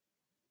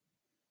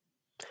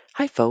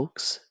Hi,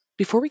 folks.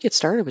 Before we get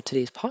started with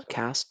today's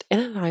podcast,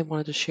 Anna and I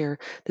wanted to share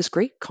this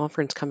great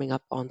conference coming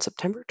up on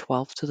September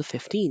 12th to the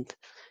 15th.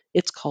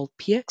 It's called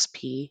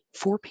PXP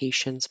for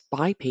Patients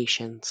by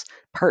Patients,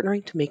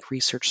 Partnering to Make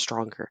Research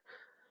Stronger.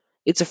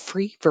 It's a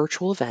free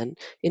virtual event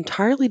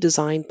entirely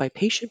designed by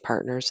patient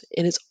partners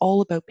and is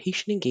all about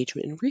patient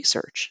engagement in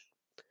research.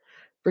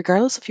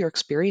 Regardless of your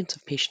experience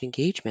of patient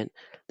engagement,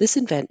 this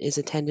event is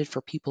intended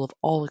for people of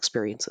all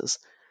experiences.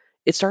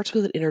 It starts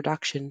with an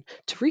introduction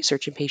to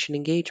research and patient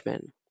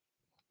engagement.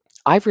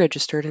 I've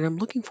registered and I'm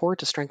looking forward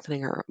to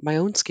strengthening my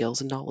own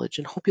skills and knowledge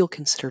and hope you'll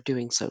consider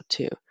doing so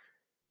too.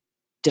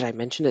 Did I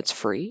mention it's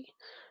free?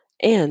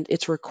 And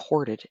it's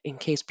recorded in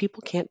case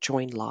people can't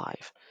join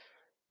live.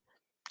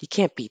 You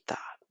can't beat that.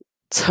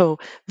 So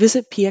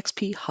visit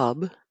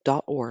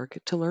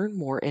pxphub.org to learn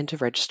more and to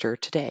register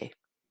today.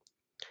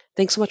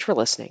 Thanks so much for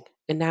listening.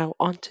 And now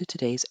on to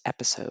today's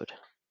episode.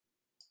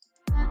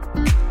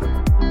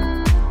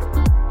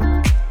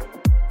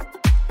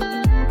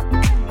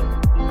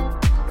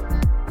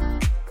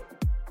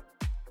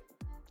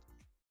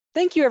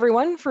 Thank you,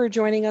 everyone, for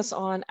joining us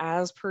on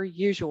As Per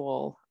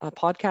Usual, a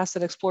podcast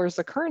that explores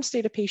the current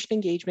state of patient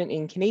engagement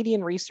in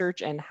Canadian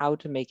research and how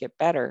to make it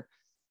better.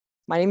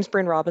 My name is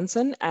Bryn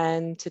Robinson,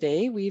 and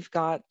today we've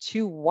got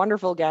two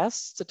wonderful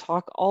guests to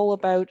talk all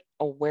about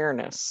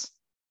awareness.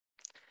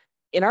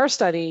 In our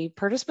study,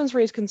 participants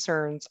raised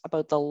concerns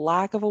about the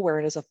lack of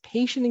awareness of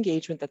patient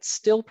engagement that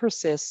still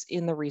persists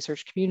in the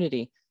research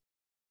community.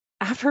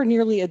 After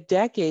nearly a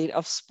decade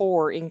of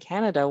SPORE in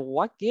Canada,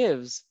 what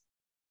gives?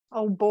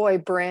 Oh boy,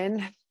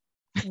 Bryn,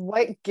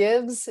 what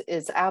gives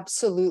is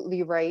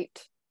absolutely right.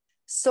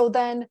 So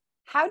then,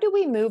 how do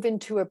we move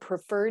into a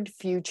preferred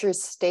future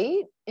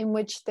state in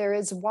which there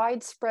is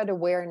widespread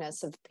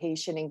awareness of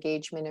patient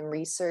engagement in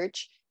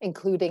research,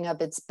 including of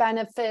its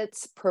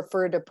benefits,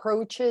 preferred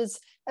approaches,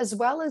 as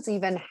well as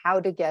even how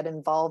to get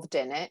involved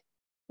in it?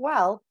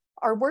 Well,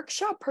 our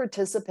workshop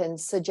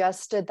participants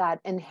suggested that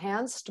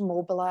enhanced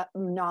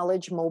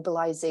knowledge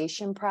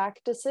mobilization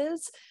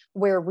practices,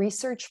 where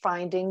research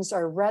findings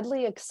are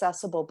readily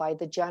accessible by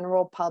the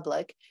general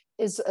public,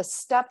 is a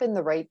step in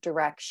the right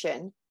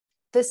direction.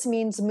 This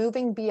means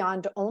moving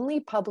beyond only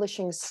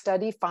publishing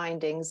study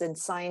findings in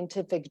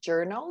scientific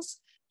journals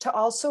to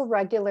also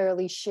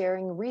regularly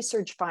sharing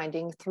research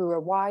findings through a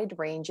wide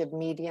range of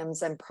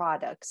mediums and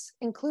products,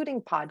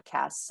 including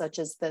podcasts such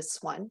as this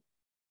one.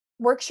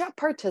 Workshop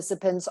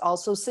participants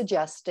also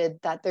suggested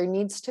that there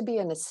needs to be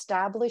an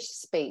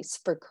established space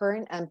for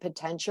current and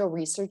potential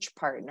research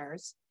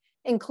partners,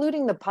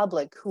 including the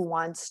public who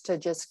wants to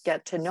just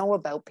get to know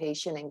about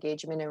patient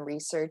engagement in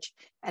research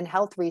and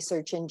health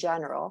research in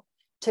general,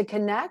 to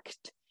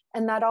connect,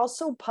 and that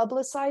also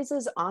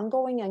publicizes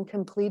ongoing and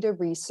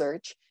completed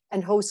research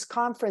and hosts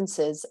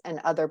conferences and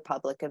other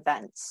public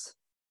events.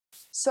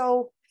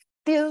 So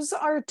those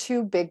are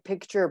two big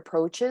picture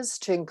approaches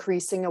to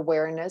increasing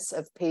awareness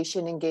of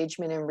patient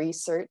engagement in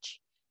research.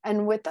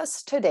 And with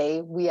us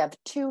today, we have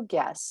two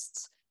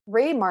guests,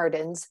 Ray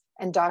Martins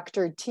and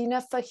Dr.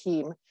 Tina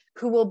Fahim,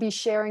 who will be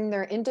sharing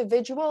their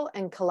individual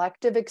and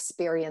collective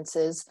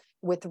experiences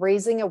with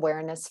raising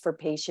awareness for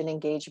patient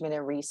engagement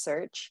in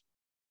research.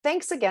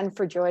 Thanks again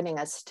for joining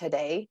us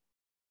today.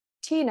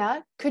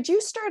 Tina, could you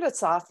start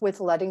us off with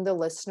letting the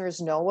listeners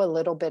know a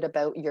little bit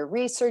about your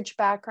research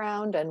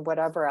background and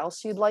whatever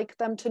else you'd like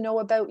them to know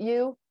about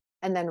you?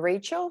 And then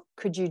Rachel,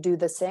 could you do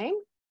the same?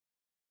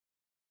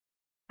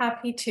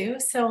 Happy to.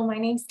 So my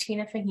name's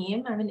Tina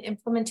Fahim. I'm an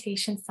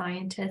implementation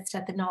scientist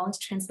at the Knowledge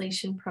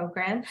Translation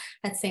Program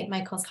at St.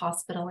 Michael's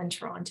Hospital in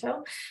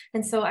Toronto.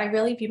 And so I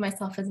really view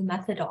myself as a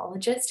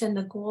methodologist, and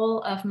the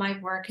goal of my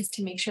work is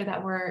to make sure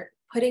that we're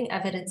putting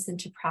evidence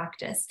into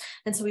practice.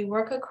 And so we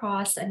work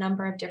across a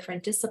number of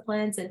different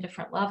disciplines and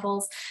different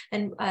levels,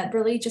 and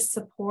really just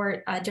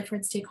support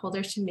different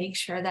stakeholders to make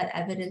sure that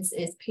evidence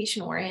is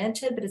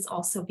patient-oriented, but it's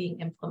also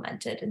being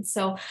implemented. And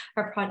so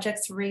our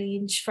projects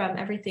range from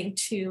everything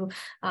to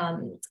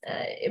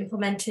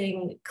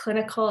implementing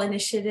clinical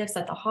initiatives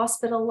at the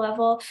hospital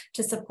level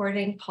to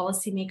supporting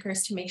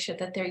policymakers to make sure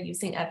that they're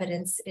using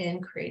evidence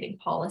in creating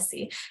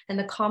policy. And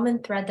the common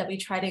thread that we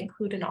try to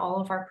include in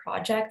all of our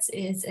projects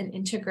is an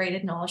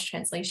integrated knowledge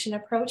translation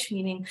approach,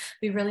 meaning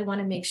we really want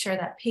to make sure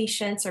that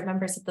patients or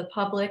members of the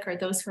public or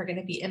those who are going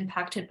to be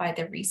impacted by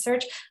the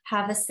research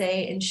have a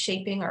say in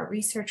shaping our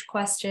research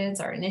questions,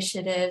 our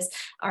initiatives,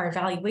 our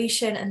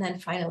evaluation, and then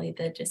finally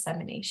the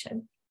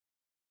dissemination.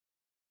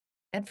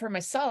 And for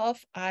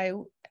myself, I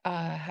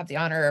have the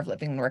honor of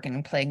living, working,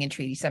 and playing in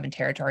Treaty 7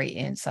 territory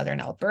in Southern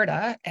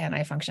Alberta, and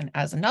I function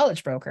as a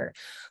knowledge broker,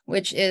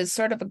 which is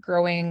sort of a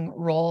growing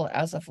role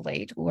as of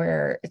late,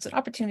 where it's an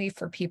opportunity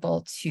for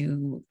people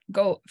to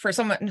go, for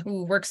someone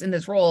who works in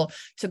this role,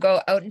 to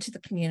go out into the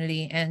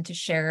community and to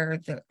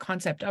share the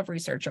concept of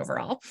research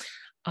overall.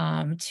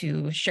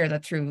 To share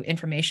that through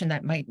information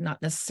that might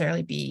not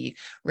necessarily be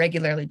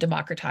regularly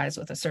democratized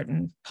with a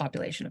certain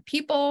population of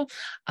people,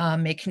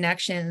 make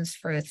connections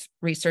with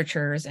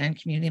researchers and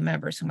community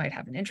members who might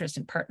have an interest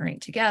in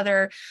partnering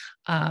together,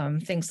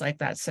 things like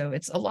that. So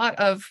it's a lot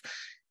of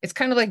it's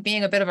kind of like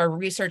being a bit of a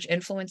research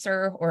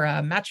influencer or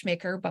a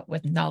matchmaker, but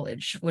with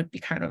knowledge would be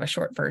kind of a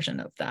short version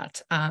of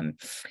that.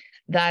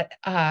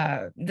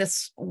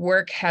 This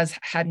work has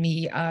had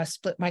me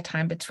split my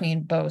time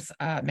between both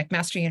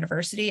McMaster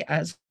University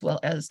as well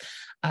as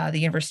the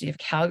University of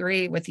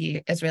Calgary with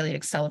the Israeli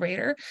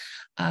Accelerator.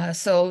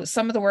 So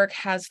some of the work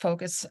has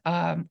focused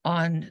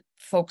on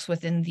folks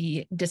within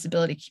the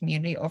disability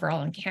community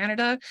overall in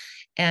Canada,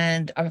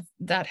 and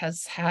that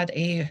has had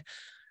a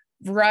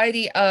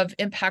variety of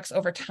impacts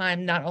over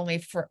time, not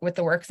only with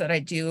the work that I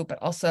do,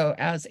 but also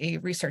as a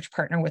research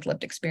partner with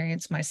lived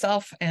experience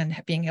myself, and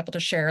being able to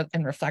share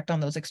and reflect on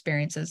those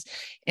experiences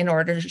in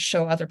order to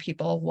show other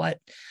people what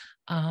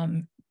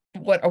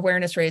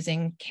awareness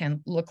raising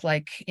can look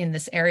like in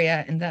this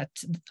area, and that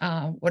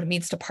what it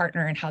means to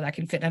partner and how that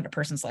can fit into a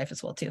person's life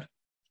as well too.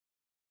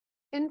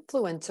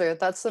 Influencer,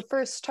 that's the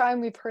first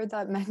time we've heard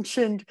that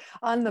mentioned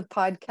on the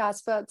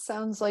podcast. That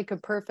sounds like a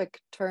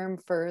perfect term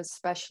for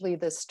especially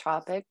this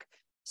topic.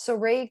 So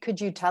Ray, could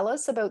you tell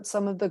us about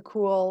some of the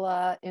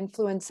cool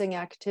influencing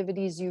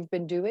activities you've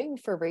been doing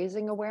for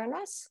raising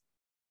awareness?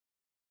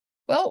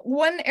 Well,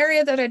 one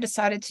area that I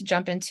decided to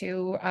jump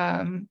into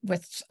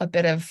with a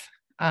bit of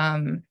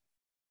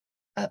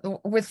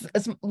with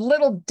as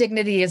little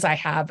dignity as I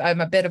have,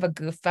 I'm a bit of a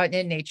goof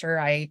in nature.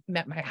 I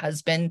met my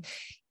husband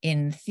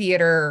in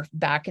theater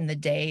back in the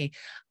day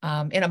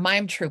in a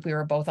mime troupe we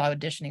were both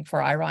auditioning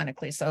for,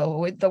 ironically.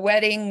 So the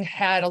wedding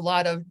had a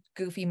lot of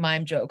goofy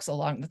mime jokes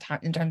along the time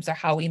in terms of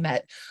how we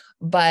met.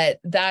 But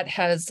that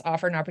has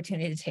offered an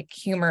opportunity to take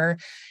humor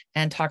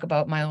and talk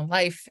about my own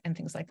life and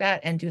things like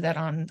that, and do that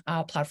on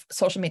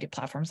social media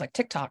platforms like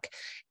TikTok,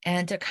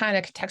 and to kind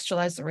of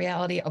contextualize the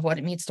reality of what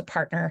it means to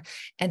partner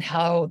and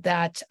how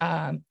that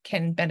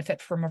can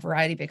benefit from a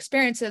variety of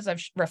experiences.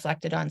 I've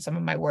reflected on some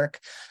of my work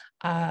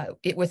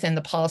within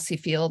the policy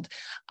field,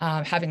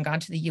 having gone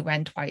to the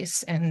UN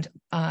twice, and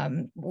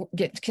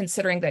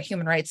considering that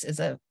human rights is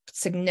a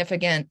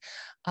significant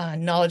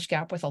knowledge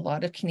gap with a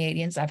lot of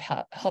Canadians. I've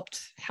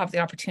helped have the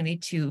opportunity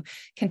to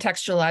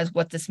contextualize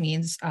what this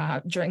means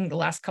during the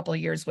last couple of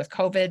years with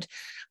COVID,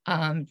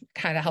 kind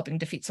of helping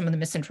defeat some of the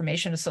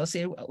misinformation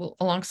associated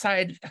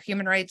alongside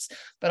human rights,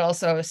 but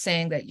also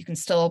saying that you can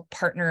still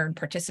partner and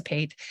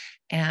participate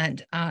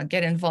and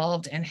get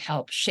involved and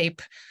help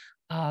shape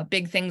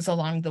big things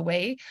along the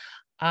way.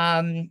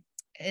 And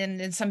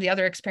in some of the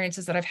other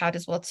experiences that I've had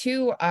as well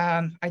too,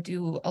 I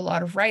do a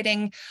lot of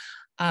writing.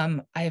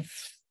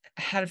 I've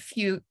had a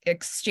few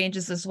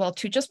exchanges as well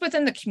too, just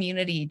within the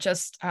community,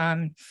 just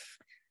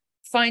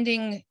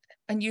finding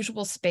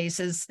unusual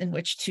spaces in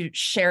which to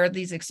share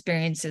these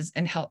experiences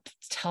and help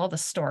tell the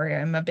story.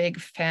 I'm a big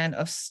fan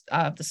of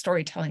the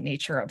storytelling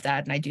nature of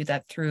that. And I do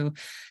that through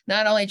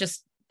not only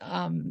just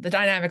the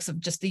dynamics of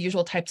just the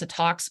usual types of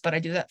talks, but I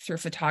do that through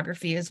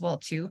photography as well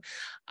too.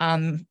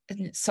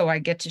 So I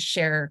get to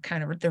share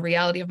kind of the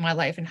reality of my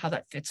life and how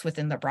that fits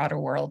within the broader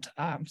world.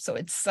 So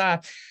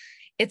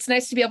it's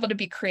nice to be able to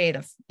be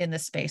creative in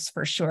this space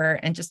for sure,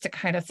 and just to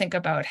kind of think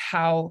about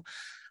how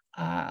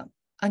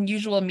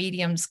unusual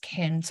mediums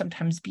can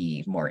sometimes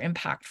be more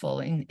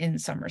impactful in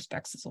some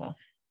respects as well.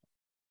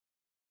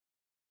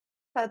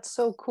 That's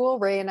so cool,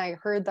 Ray. And I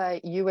heard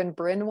that you and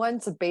Bryn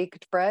once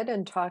baked bread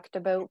and talked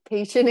about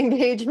patient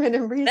engagement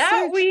and research.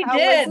 That we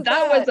did.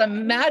 That was a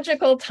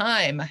magical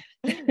time.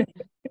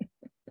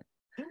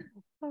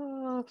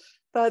 Oh,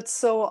 that's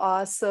so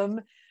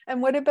awesome.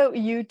 And what about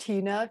you,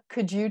 Tina?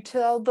 Could you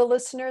tell the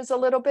listeners a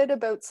little bit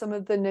about some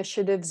of the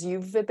initiatives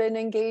you've been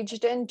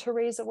engaged in to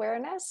raise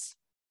awareness?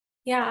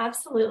 Yeah,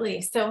 absolutely.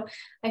 So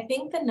I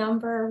think the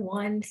number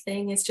one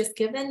thing is, just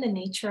given the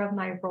nature of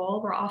my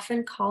role, we're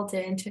often called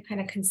in to kind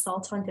of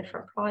consult on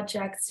different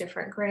projects,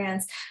 different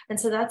grants. And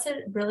so that's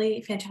a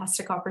really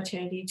fantastic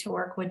opportunity to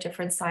work with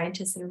different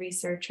scientists and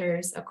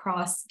researchers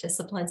across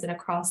disciplines and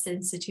across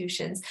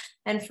institutions.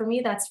 And for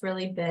me, that's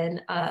really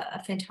been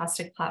a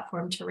fantastic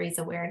platform to raise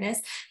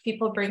awareness.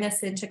 People bring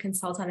us in to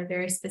consult on a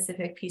very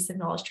specific piece of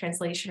knowledge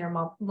translation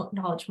or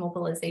knowledge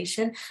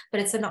mobilization,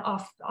 but it's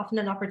often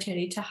an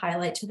opportunity to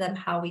highlight to them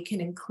how we can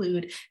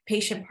include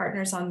patient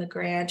partners on the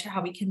grant, or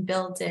how we can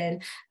build in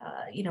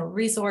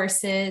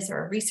resources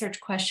or a research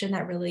question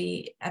that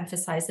really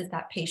emphasizes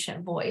that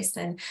patient voice.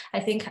 And I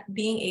think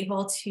being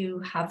able to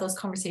have those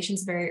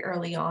conversations very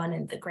early on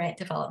in the grant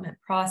development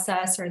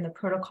process or in the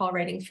protocol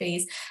writing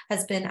phase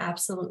has been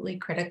absolutely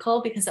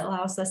critical, because it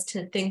allows us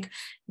to think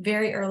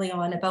very early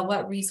on about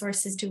what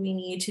resources do we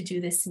need to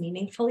do this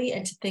meaningfully,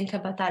 and to think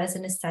about that as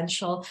an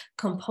essential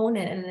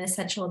component and an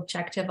essential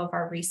objective of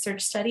our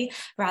research study,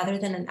 rather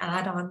than an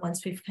add-on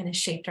once we've kind of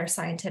shaped our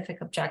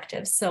scientific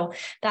objectives. So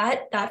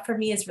that for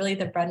me is really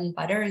the bread and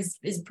butter,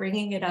 is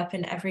bringing it up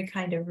in every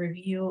kind of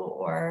review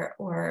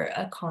or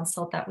a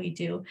consult that we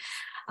do.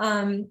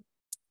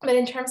 But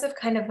in terms of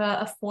kind of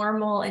a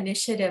formal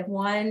initiative,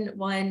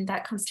 one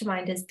that comes to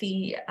mind is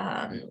the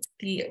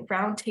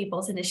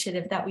Roundtables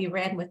initiative that we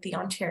ran with the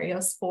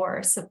Ontario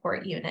SPORE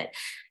Support Unit.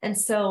 And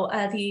so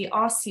the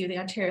OSU, the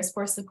Ontario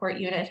SPORE Support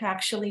Unit,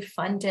 actually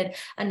funded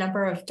a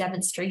number of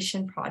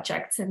demonstration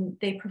projects, and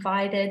they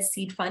provided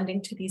seed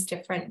funding to these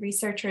different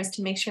researchers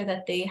to make sure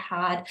that they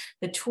had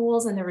the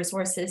tools and the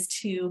resources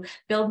to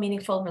build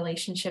meaningful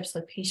relationships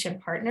with patient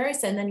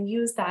partners, and then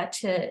use that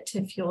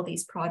to fuel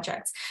these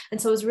projects.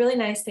 And so it was really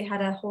nice. They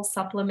had a whole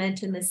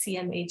supplement in the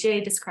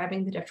CMAJ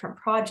describing the different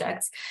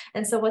projects.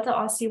 And so what the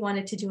OSU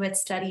wanted to do at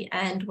Study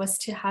End was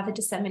to have a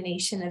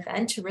dissemination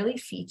event to really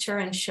feature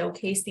and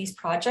showcase these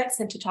projects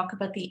and to talk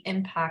about the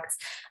impacts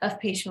of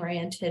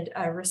patient-oriented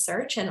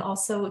research, and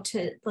also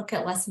to look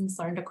at lessons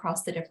learned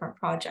across the different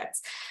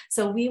projects.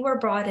 So we were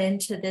brought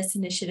into this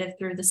initiative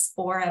through the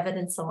SPORE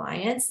Evidence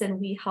Alliance, and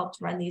we helped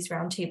run these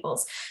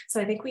roundtables.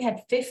 So I think we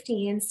had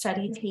 15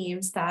 study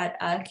teams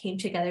that came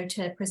together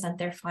to present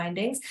their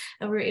findings,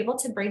 and we were able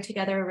to bring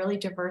together a really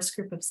diverse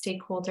group of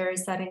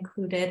stakeholders that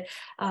included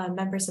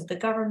members of the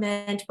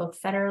government, both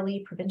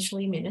federally,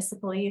 provincially,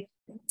 municipally.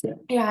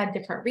 You had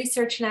different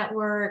research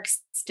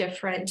networks,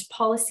 different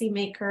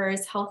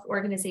policymakers, health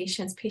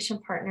organizations,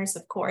 patient partners,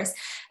 of course.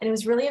 And it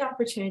was really an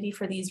opportunity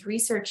for these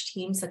research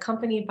teams,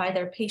 accompanied by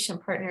their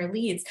patient partner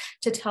leads,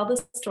 to tell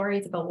the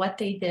stories about what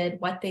they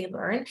did, what they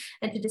learned,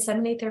 and to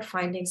disseminate their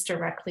findings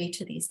directly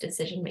to these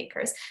decision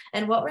makers.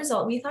 And what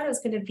result? We thought it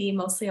was going to be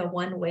mostly a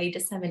one-way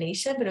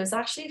dissemination, but it was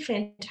actually a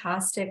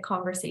fantastic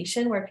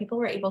conversation where people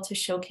were able to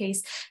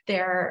showcase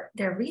their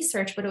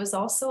research, but it was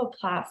also a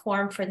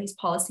platform for these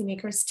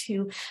policymakers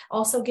to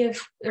also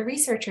give the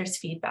researchers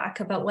feedback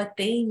about what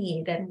they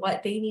need and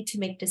what they need to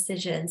make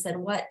decisions,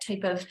 and what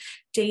type of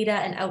data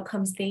and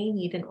outcomes they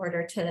need in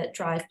order to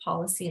drive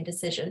policy and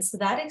decisions. So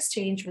that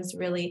exchange was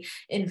really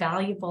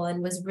invaluable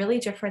and was really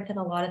different than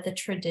a lot of the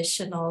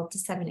traditional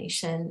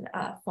dissemination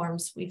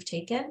forms we've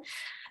taken.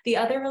 The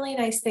other really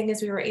nice thing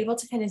is we were able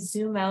to kind of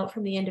zoom out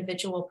from the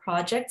individual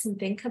projects and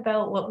think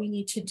about what we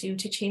need to do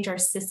to change our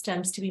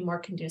systems to be more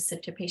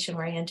conducive to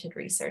patient-oriented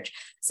research.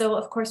 So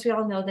of course, we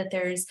all know that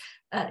there's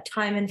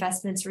time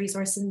investments,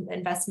 resource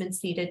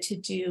investments needed to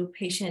do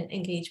patient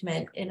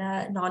engagement in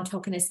a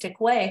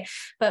non-tokenistic way.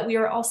 But we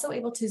are also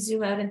able to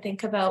zoom out and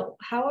think about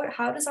how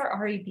does our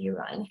REB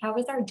run? How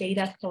is our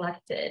data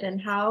collected?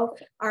 And how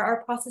are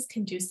our process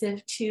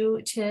conducive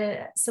to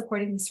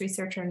supporting this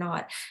research or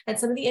not? And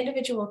some of the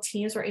individual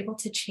teams were able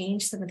to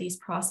change some of these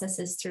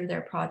processes through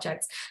their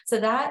projects.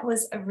 So that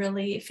was a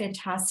really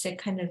fantastic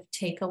kind of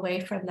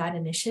takeaway from that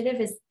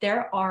initiative, is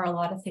there are a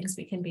lot of things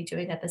we can be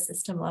doing at the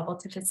system level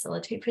to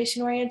facilitate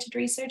patient-oriented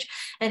research,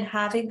 and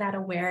having that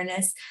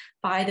awareness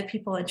by the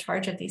people in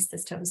charge of these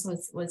systems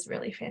was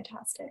really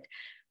fantastic.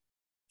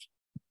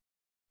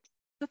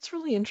 That's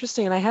really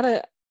interesting. And I had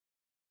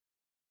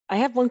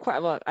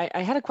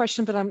a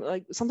question, but I'm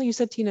like, something you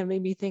said, Tina,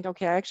 made me think,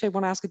 okay, I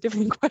want to ask a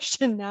different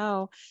question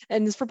now.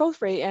 And it's for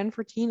both Ray and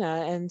for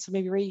Tina. And so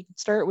maybe Ray, you can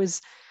start,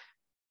 was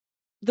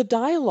the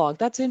dialogue.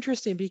 That's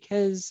interesting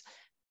because,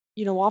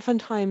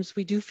 oftentimes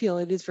we do feel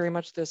it is very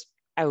much this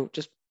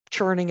just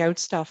churning out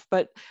stuff,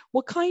 but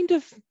what kind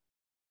of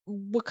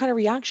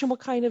reaction, what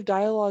kind of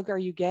dialogue are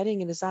you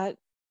getting? And do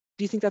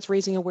you think that's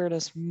raising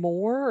awareness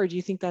more? Or do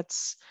you think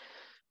that's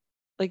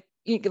like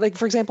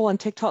for example, on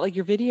TikTok, like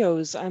your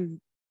videos,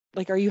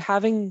 are you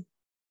having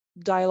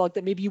dialogue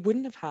that maybe you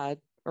wouldn't have had,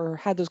 or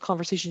had those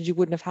conversations you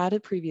wouldn't have had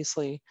it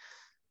previously?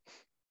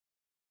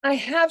 I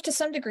have to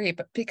some degree,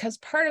 but because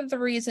part of the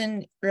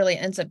reason really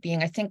ends up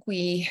being, I think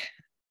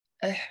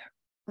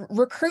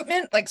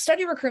recruitment, like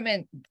study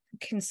recruitment,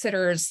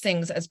 considers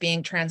things as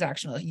being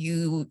transactional.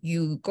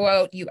 You go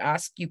out, you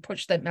ask, you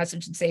push that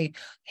message and say,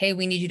 hey,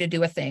 we need you to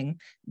do a thing.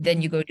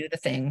 Then you go do the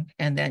thing,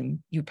 and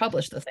then you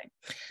publish the thing.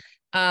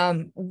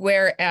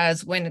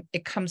 Whereas when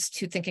it comes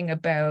to thinking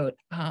about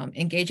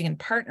engaging and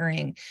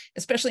partnering,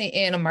 especially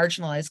in a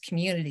marginalized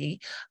community,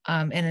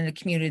 and in a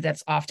community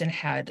that's often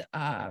had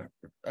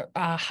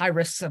high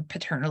risks of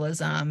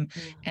paternalism,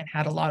 and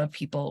had a lot of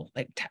people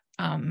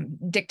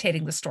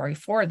dictating the story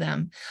for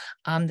them,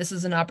 this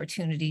is an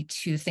opportunity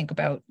to think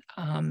about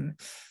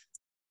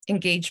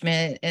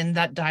engagement and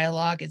that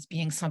dialogue as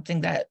being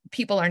something that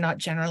people are not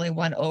generally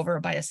won over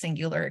by a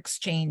singular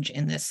exchange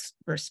in this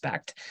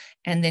respect.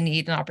 And they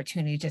need an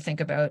opportunity to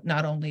think about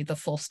not only the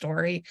full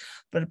story,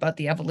 but about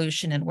the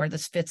evolution and where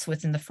this fits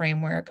within the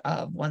framework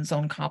of one's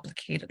own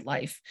complicated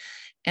life.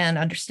 And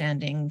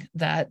understanding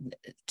that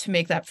to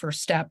make that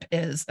first step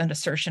is an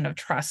assertion of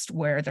trust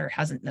where there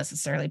hasn't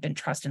necessarily been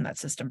trust in that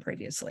system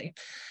previously.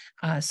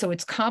 So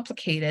it's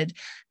complicated,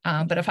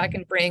 but if I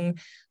can bring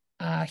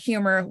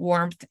humor,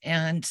 warmth,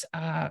 and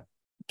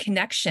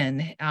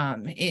connection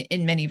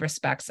in many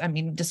respects. I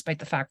mean, despite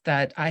the fact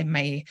that I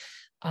may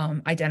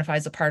identify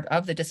as a part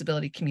of the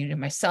disability community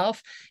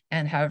myself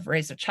and have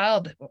raised a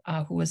child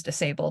who was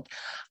disabled,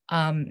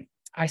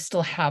 I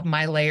still have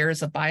my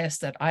layers of bias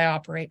that I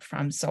operate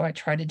from. So I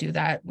try to do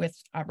that with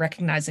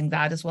recognizing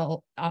that as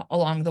well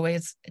along the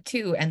ways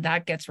too. And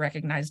that gets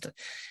recognized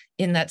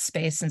in that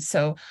space. And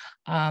so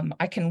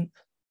I can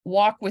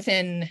walk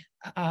within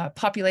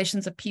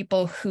populations of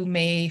people who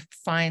may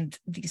find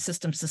these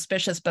systems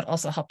suspicious, but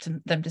also help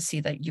them to see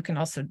that you can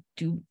also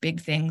do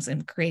big things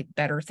and create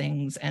better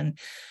things and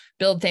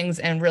build things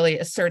and really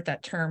assert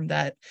that term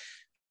that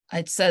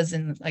it says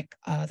in like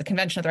the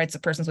Convention of the Rights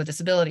of Persons with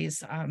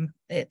Disabilities.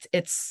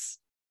 It's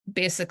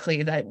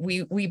basically that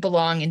we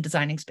belong in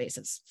designing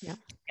spaces, Yeah.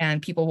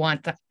 and people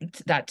want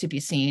that to be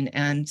seen.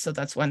 And so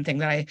that's one thing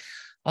that I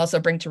also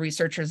bring to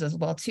researchers as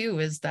well too,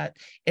 is that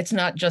it's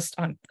not just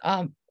on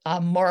a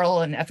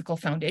moral and ethical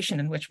foundation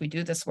in which we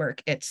do this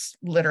work. It's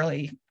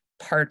literally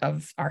part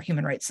of our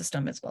human rights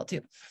system as well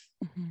too.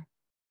 Mm-hmm.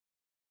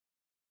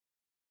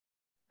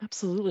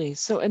 Absolutely.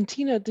 So, and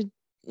Tina,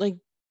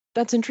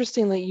 that's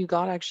interesting that you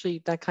got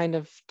actually that kind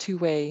of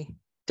two-way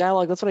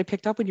dialogue. That's what I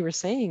picked up when you were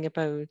saying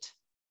about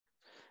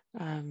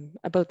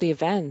the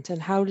event.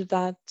 And how did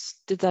that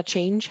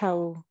change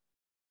how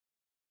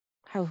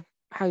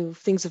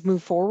things have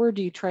moved forward?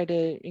 Do you try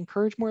to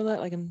encourage more of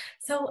that?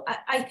 So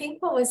I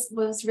think what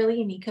was really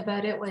unique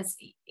about it was,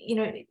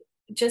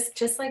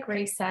 just like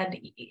Ray said,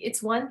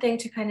 it's one thing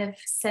to kind of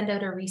send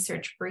out a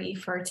research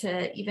brief or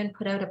to even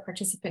put out a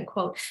participant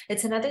quote.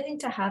 It's another thing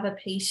to have a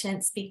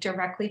patient speak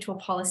directly to a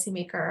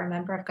policymaker or a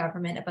member of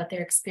government about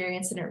their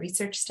experience in a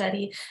research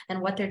study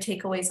and what their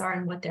takeaways are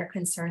and what their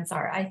concerns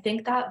are. I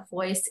think that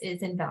voice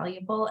is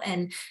invaluable,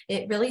 and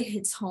it really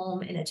hits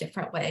home in a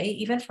different way,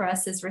 even for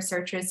us as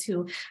researchers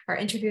who are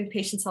interviewing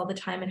patients all the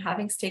time and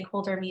having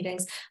stakeholder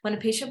meetings. When a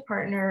patient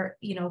partner,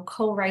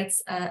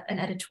 co-writes an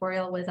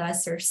editorial with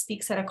us or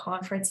speaks at a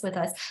conference with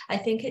us, I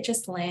think it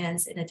just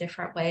lands in a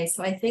different way.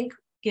 So I think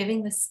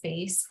giving the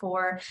space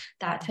for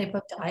that type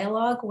of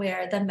dialogue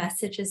where the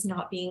message is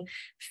not being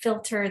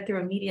filtered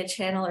through a media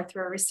channel or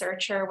through a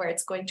researcher, where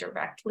it's going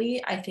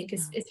directly, I think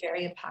is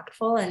very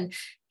impactful. And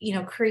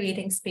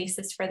creating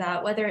spaces for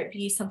that, whether it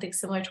be something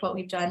similar to what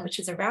we've done, which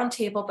is a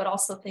roundtable, but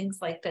also things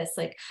like this,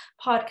 like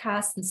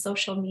podcasts and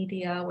social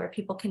media, where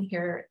people can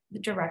hear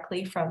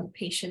directly from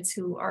patients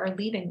who are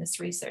leading this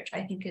research,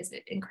 I think is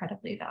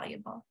incredibly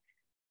valuable.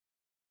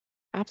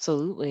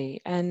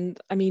 Absolutely. And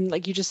I mean,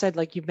 like you just said,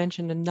 like you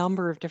mentioned a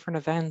number of different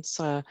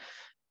events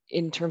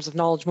in terms of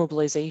knowledge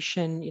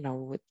mobilization,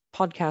 with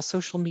podcasts,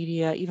 social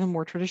media, even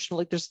more traditional.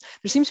 Like there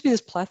seems to be this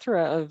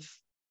plethora of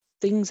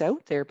things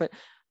out there, but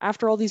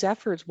after all these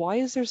efforts, why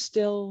is there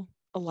still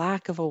a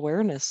lack of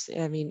awareness?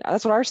 I mean,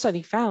 that's what our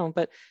study found,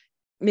 but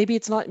maybe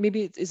it's not.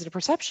 Maybe is it a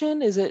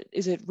perception? Is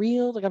it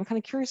real? Like I'm kind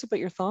of curious about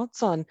your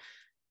thoughts on,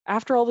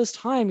 after all this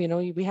time,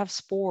 we have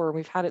SPORE,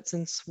 we've had it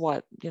since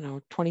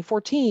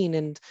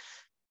 2014,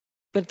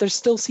 but there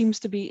still seems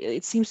to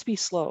be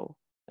slow.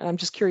 And I'm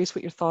just curious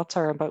what your thoughts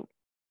are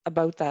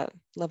about that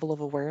level of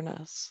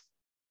awareness.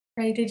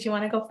 Ray, did you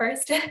want to go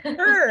first?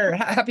 Sure,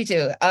 happy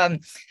to.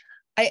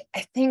 I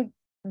think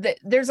that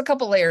there's a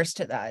couple layers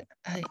to that.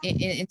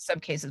 In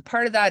some cases,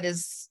 part of that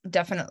is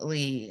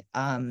definitely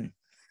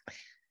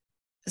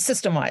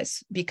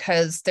system-wise,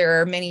 because there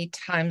are many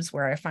times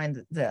where I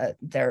find that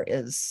there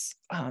is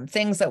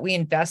things that we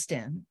invest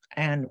in,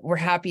 and we're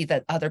happy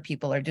that other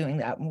people are doing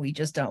that, and we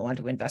just don't want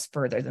to invest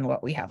further than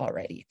what we have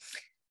already.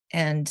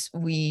 And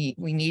we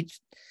need,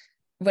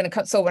 when it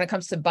comes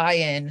to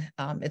buy-in,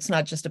 it's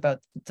not just about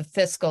the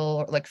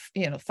fiscal,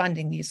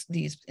 funding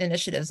these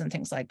initiatives and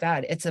things like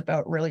that. It's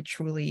about really,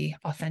 truly,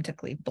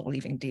 authentically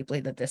believing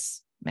deeply that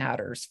this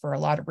matters for a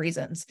lot of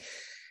reasons.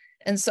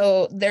 And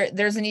so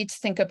there's a need to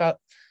think about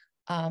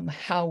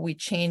how we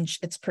change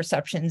its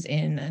perceptions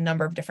in a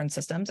number of different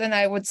systems. And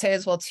I would say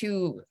as well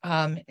too,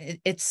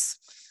 it's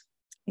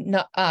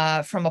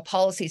not from a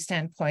policy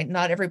standpoint,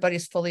 not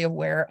everybody's fully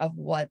aware of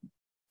what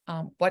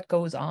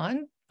goes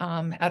on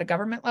at a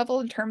government level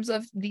in terms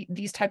of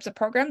these types of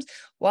programs.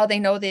 While they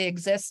know they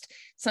exist,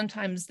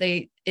 sometimes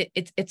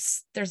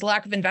there's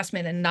lack of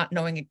investment in not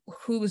knowing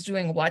who's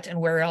doing what and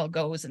where it all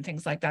goes and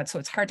things like that. So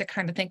it's hard to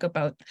kind of think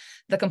about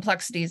the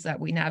complexities that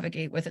we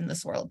navigate within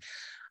this world.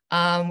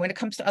 When it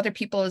comes to other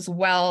people as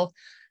well,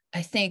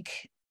 I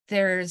think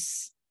there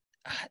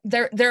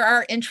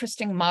are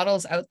interesting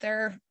models out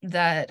there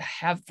that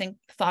have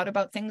thought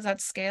about things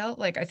at scale.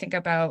 Like I think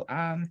about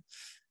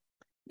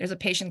there's a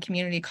patient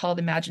community called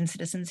Imagine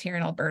Citizens here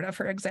in Alberta,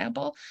 for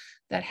example,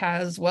 that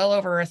has well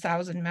over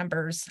 1,000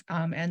 members,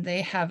 and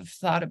they have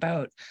thought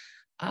about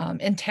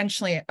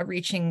intentionally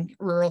reaching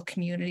rural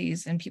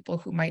communities and people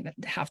who might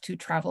have to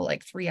travel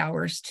like 3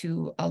 hours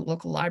to a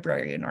local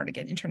library in order to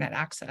get internet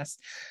access.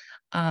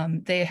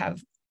 They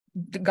have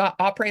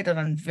operated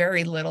on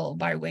very little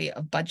by way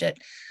of budget,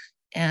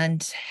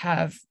 and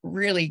have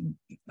really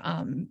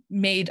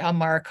made a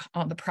mark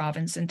on the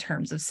province in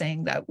terms of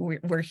saying that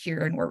we're here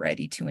and we're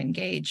ready to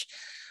engage.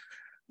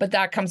 But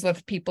that comes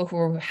with people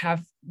who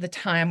have the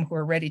time, who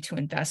are ready to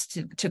invest,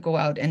 to go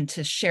out and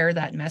to share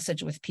that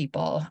message with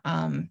people.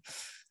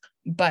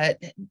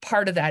 But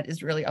part of that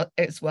is really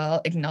as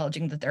well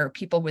acknowledging that there are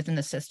people within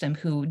the system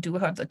who do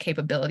have the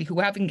capability, who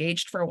have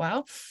engaged for a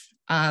while,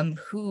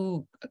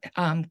 who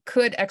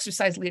could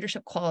exercise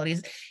leadership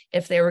qualities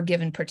if they were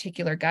given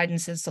particular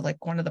guidances. So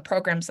like one of the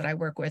programs that I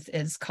work with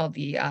is called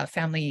the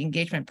Family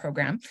Engagement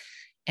Program.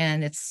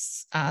 And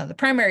it's the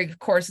primary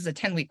course is a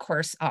 10-week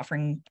course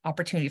offering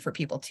opportunity for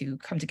people to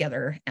come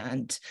together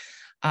and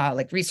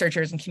like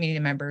researchers and community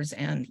members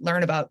and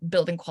learn about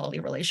building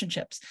quality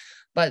relationships.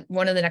 But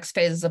one of the next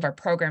phases of our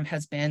program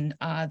has been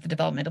the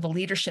development of a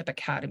leadership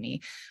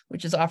academy,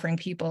 which is offering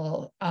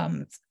people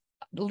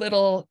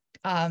little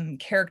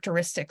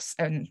characteristics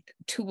and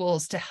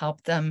tools to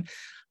help them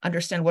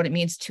understand what it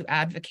means to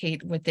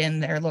advocate within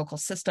their local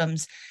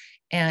systems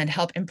and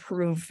help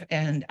improve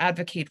and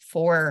advocate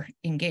for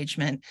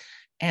engagement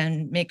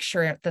and make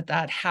sure that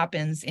that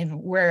happens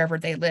in wherever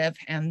they live.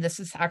 And this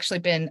has actually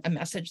been a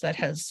message that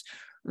has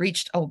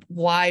reached a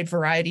wide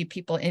variety of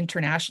people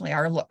internationally.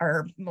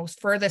 Our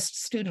most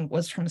furthest student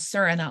was from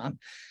Suriname.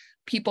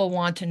 People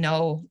want to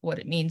know what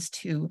it means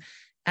to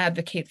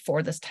advocate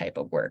for this type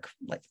of work,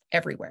 like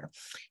everywhere.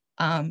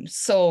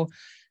 So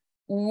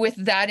with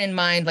that in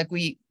mind, like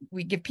we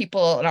give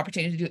people an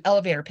opportunity to do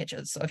elevator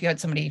pitches. So if you had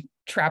somebody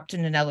trapped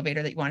in an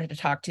elevator that you wanted to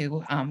talk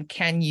to,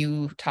 can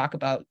you talk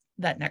about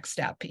that next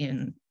step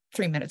in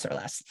 3 minutes or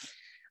less?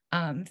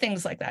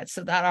 Things like that.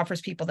 So that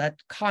offers people that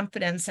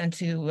confidence and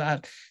to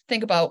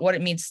think about what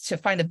it means to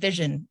find a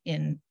vision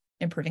in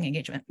improving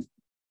engagement.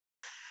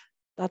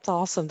 That's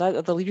awesome.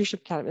 The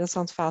Leadership Academy, that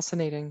sounds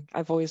fascinating.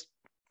 I've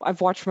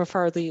watched from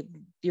afar the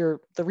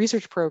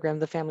research program,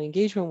 the family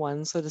engagement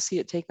one. So to see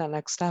it take that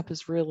next step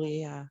is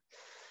really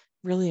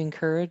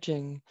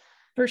encouraging.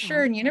 For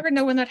sure. And you never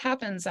know when that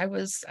happens. I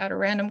was at a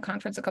random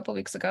conference a couple of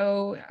weeks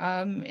ago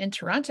in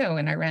Toronto,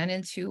 and I ran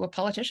into a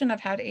politician I've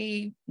had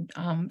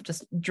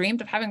just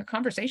dreamed of having a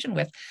conversation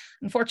with.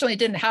 Unfortunately, it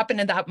didn't happen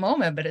in that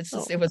moment, but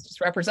it was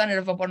just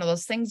representative of one of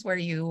those things where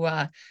you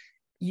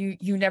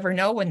never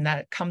know when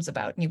that comes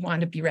about, and you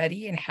want to be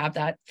ready and have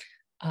that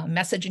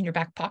message in your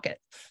back pocket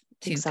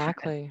to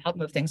exactly help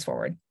move things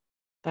forward.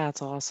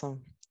 That's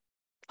awesome.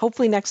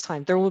 Hopefully next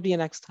time. There will be a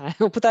next time.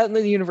 We'll put that in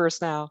the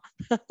universe now.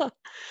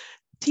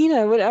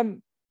 Tina,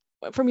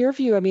 what, from your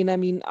view,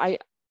 I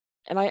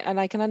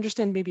can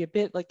understand maybe a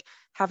bit, like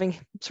having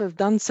sort of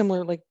done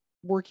similar, like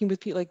working with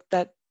people, like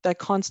that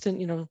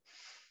constant,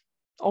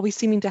 always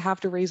seeming to have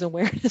to raise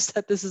awareness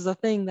that this is a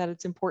thing, that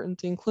it's important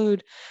to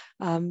include.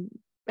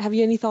 Have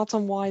you any thoughts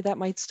on why that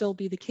might still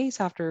be the case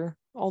after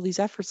all these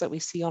efforts that we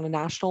see on a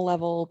national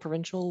level,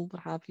 provincial,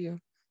 what have you?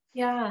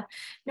 Yeah,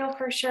 no,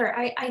 for sure.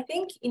 I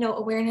think,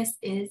 awareness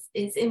is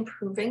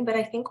improving, but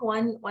I think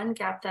one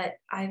gap that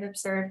I've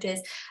observed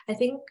is I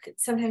think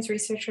sometimes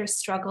researchers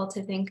struggle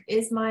to think,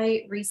 is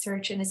my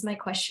research and is my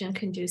question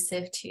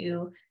conducive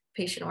to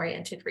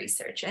patient-oriented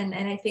research? And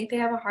I think they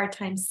have a hard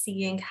time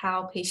seeing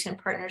how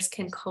patient partners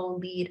can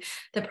co-lead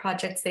the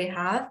projects they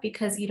have,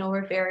 because,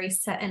 we're very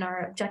set in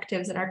our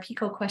objectives and our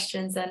PICO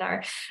questions and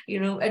our,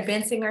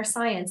 advancing our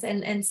science.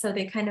 And so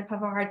they kind of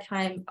have a hard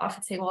time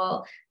often saying,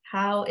 well,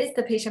 how is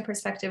the patient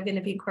perspective going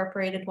to be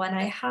incorporated when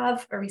I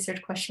have a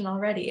research question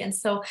already? And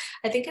so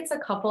I think it's a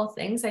couple of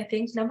things. I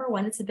think number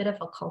one, it's a bit of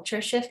a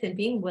culture shift in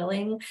being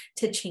willing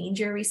to change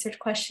your research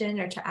question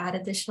or to add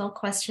additional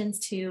questions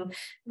to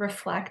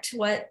reflect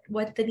what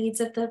the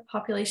needs of the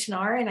population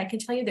are. And I can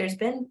tell you there's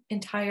been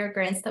entire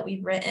grants that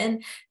we've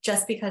written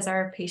just because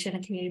our patient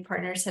and community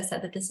partners have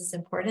said that this is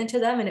important to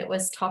them. And it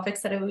was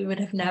topics that we would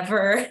have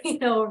never,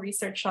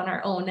 researched on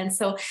our own. And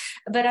so,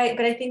 but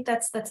I think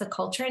that's a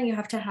culture, and you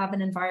have to have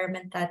an environment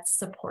that's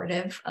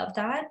supportive of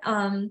that.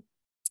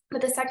 But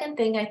the second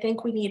thing, I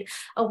think we need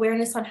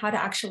awareness on how to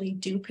actually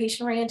do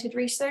patient-oriented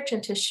research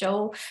and to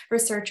show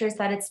researchers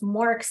that it's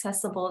more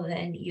accessible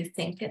than you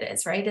think it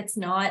is, right? It's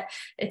not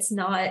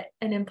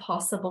an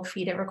impossible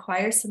feat. It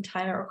requires some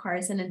time, it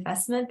requires an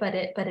investment, but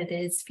it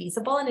is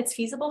feasible, and it's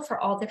feasible for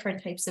all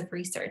different types of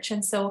research.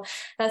 And so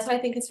that's why I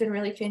think it's been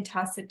really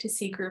fantastic to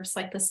see groups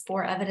like the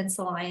SPORE Evidence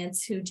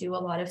Alliance, who do a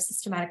lot of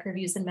systematic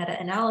reviews and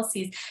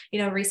meta-analyses,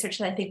 research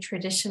that I think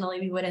traditionally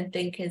we wouldn't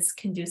think is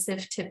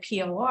conducive to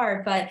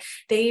POR, but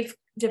they've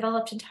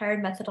developed entire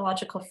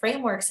methodological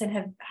frameworks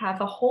and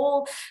have a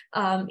whole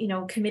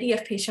committee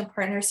of patient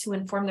partners who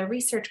inform the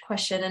research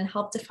question and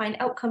help define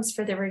outcomes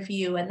for the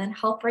review, and then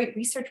help write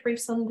research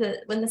briefs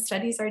when the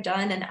studies are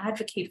done and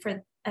advocate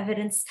for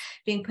evidence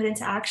being put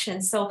into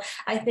action. So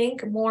I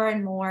think more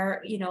and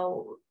more,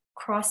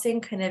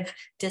 crossing kind of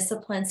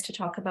disciplines to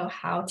talk about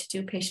how to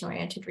do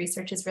patient-oriented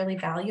research is really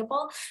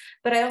valuable.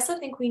 But I also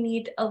think we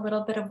need a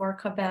little bit of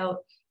work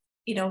about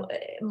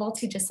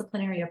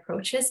multidisciplinary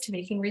approaches to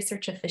making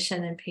research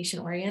efficient and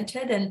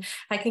patient-oriented. And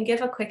I can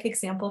give a quick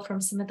example from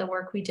some of the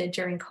work we did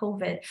during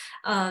COVID.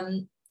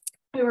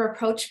 we were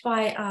approached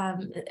by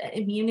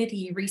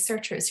immunity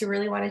researchers who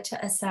really wanted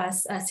to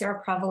assess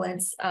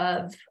seroprevalence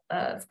of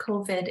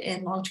COVID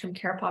in long-term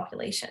care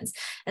populations.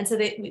 And so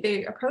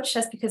they approached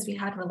us because we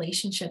had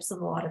relationships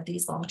with a lot of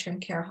these long-term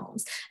care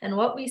homes. And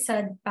what we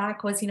said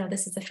back was,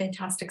 this is a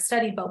fantastic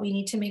study, but we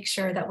need to make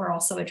sure that we're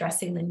also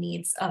addressing the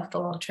needs of the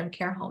long-term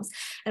care homes.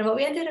 And what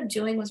we ended up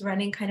doing was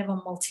running kind of a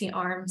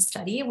multi-arm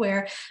study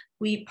where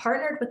we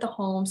partnered with the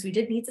homes. We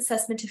did needs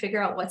assessment to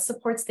figure out what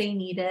supports they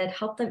needed,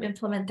 help them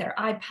implement their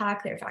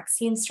IPAC, their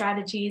vaccine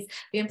strategies.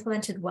 We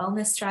implemented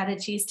wellness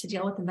strategies to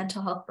deal with the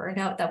mental health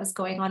burnout that was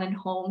going on in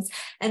homes.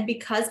 And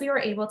because we were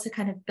able to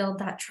kind of build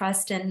that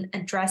trust and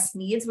address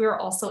needs, we were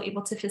also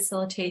able to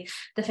facilitate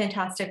the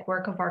fantastic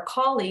work of our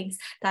colleagues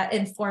that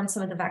informed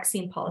some of the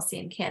vaccine policy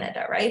in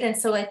Canada, right? And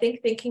so I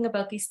think thinking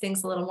about these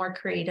things a little more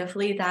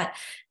creatively, that,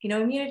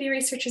 immunity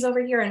researchers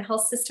over here and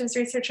health systems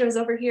researchers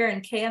over here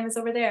and KM is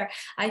over there,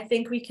 I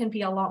think we can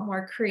be a lot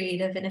more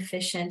creative and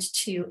efficient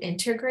to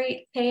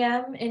integrate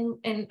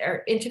KM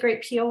or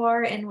integrate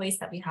POR in ways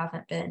that we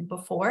haven't been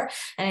before.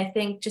 And I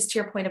think, just to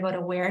your point about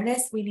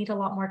awareness, we need a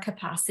lot more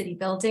capacity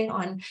building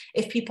on,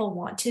 if people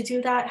want to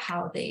do that,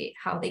 how they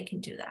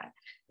can do that.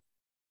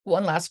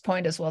 One last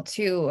point as well,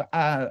 too.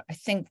 I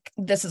think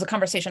this is a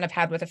conversation I've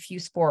had with a few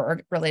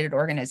sport-related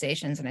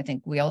organizations, and I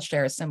think we all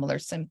share a similar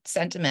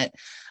sentiment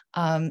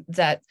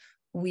that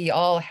we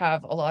all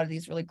have a lot of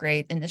these really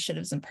great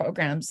initiatives and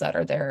programs that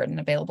are there and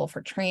available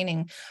for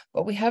training,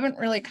 but we haven't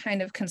really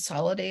kind of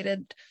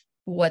consolidated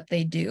what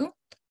they do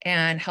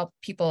and help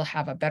people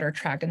have a better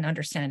track and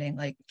understanding.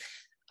 Like,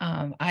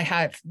 I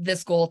have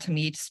this goal to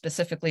meet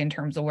specifically in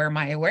terms of where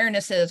my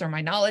awareness is or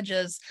my knowledge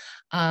is,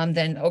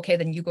 then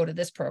you go to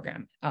this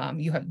program.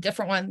 You have a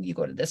different one, you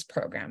go to this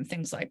program,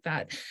 things like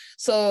that.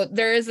 So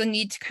there is a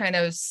need to kind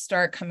of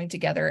start coming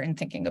together and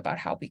thinking about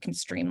how we can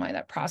streamline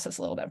that process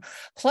a little bit.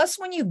 Plus,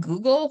 when you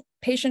Google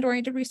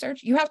patient-oriented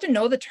research, you have to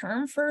know the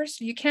term first.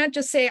 You can't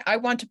just say, I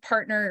want to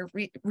partner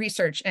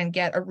research and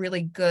get a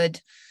really good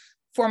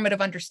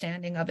formative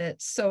understanding of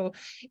it. So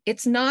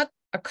it's not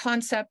a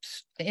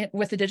concept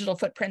with a digital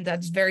footprint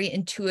that's very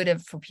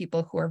intuitive for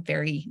people who are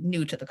very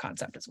new to the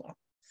concept as well.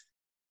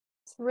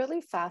 It's really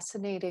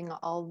fascinating,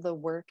 all the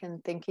work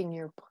and thinking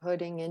you're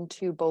putting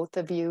into, both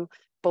of you,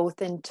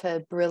 both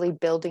into really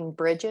building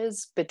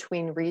bridges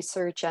between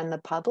research and the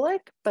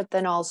public, but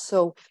then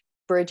also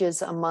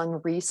bridges among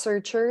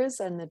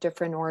researchers and the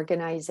different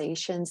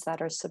organizations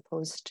that are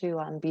supposed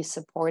to be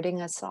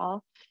supporting us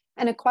all.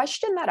 And a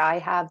question that I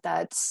have,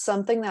 that's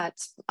something that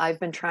I've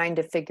been trying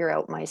to figure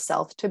out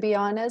myself, to be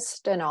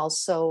honest. And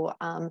also,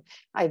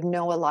 I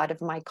know a lot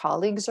of my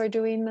colleagues are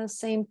doing the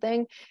same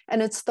thing.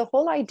 And it's the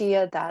whole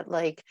idea that,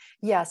 like,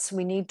 yes,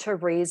 we need to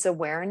raise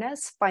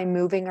awareness by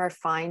moving our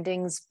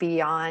findings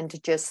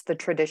beyond just the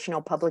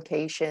traditional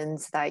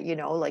publications that,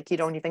 like, you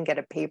don't even get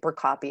a paper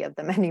copy of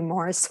them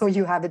anymore. So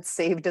you have it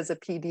saved as a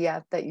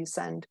PDF that you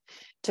send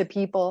to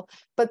people.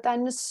 But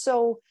then,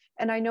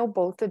 and I know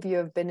both of you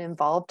have been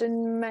involved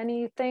in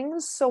many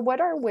things. So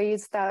what are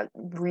ways that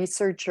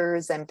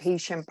researchers and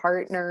patient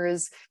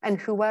partners and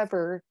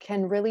whoever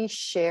can really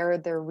share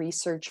their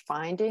research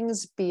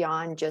findings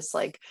beyond just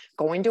like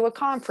going to a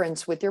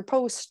conference with your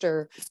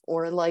poster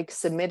or like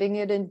submitting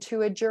it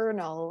into a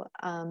journal?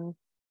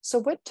 So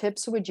what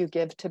tips would you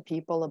give to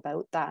people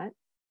about that?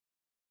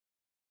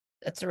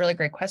 That's a really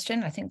great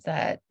question. I think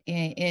that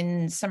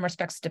in some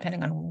respects,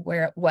 depending on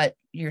what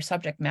your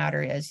subject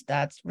matter is,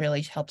 that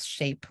really helps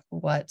shape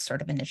what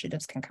sort of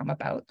initiatives can come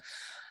about.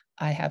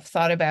 I have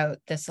thought about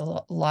this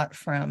a lot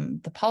from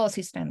the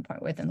policy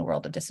standpoint within the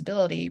world of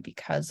disability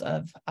because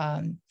of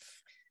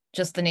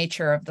just the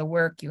nature of the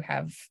work. You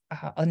have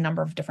a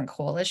number of different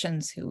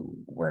coalitions who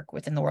work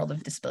within the world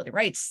of disability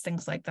rights,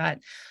 things like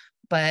that.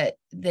 But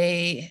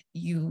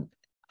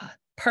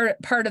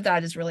part of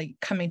that is really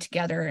coming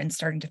together and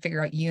starting to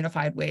figure out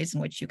unified ways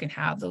in which you can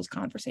have those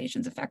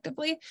conversations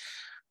effectively.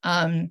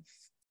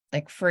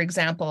 Like, for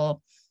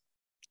example,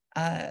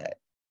 when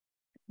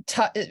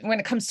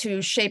it comes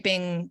to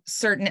shaping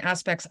certain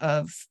aspects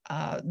of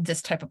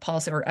this type of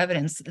policy or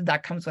evidence,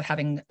 that comes with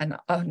having an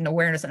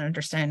awareness and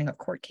understanding of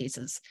court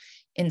cases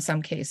in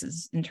some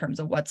cases in terms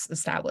of what's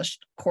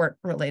established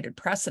court-related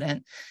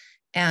precedent.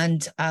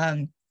 And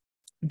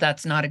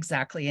that's not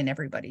exactly in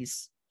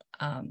everybody's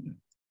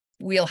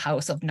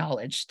wheelhouse of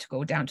knowledge to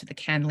go down to the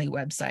CanLII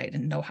website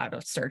and know how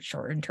to search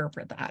or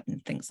interpret that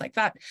and things like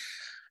that.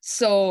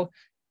 So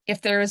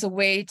if there is a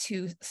way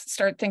to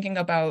start thinking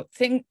about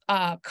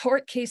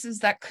court cases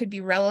that could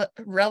be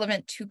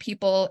relevant to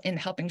people in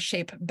helping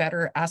shape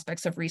better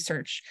aspects of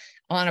research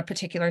on a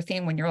particular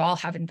theme, when you all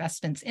have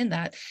investments in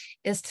that,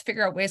 is to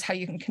figure out ways how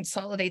you can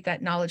consolidate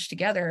that knowledge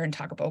together and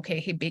talk about, okay,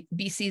 hey,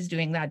 BC is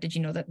doing that. Did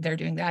you know that they're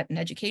doing that in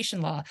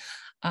education law?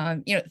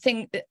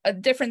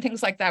 Different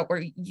things like that,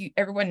 where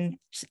everyone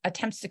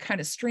attempts to kind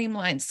of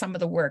streamline some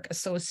of the work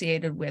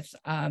associated with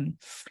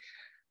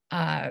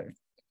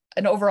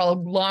an overall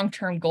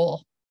long-term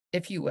goal,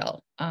 if you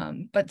will.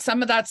 But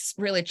some of that's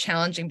really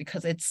challenging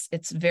because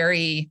it's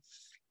very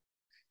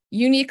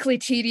uniquely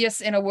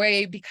tedious in a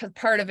way because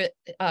part of it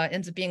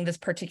ends up being this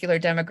particular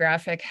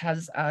demographic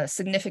has a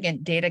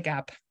significant data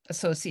gap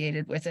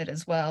associated with it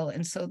as well.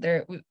 And so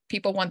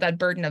people want that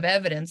burden of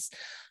evidence,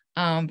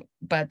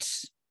 but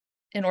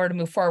in order to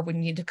move forward, we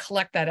need to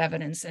collect that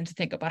evidence and to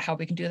think about how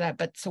we can do that.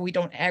 But so we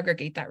don't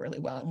aggregate that really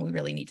well. And we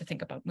really need to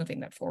think about moving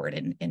that forward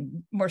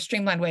in more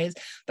streamlined ways,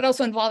 but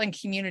also involving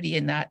community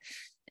in that,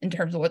 in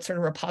terms of what sort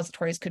of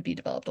repositories could be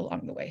developed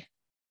along the way.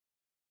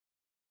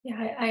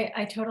 Yeah,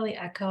 I totally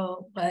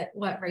echo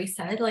what Ray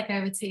said. Like,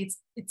 I would say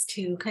it's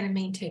two kind of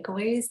main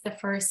takeaways. The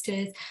first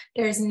is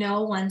there's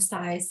no one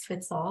size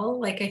fits all.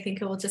 Like, I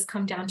think it will just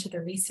come down to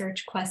the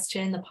research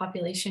question, the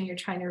population you're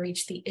trying to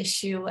reach, the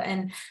issue.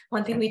 And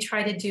one thing we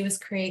try to do is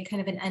create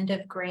kind of an end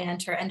of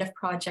grant or end of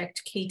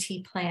project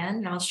KT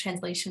plan, knowledge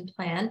translation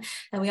plan.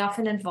 And we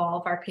often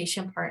involve our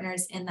patient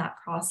partners in that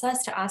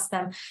process to ask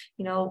them,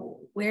 you know,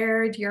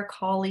 where do your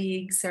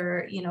colleagues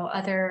or, you know,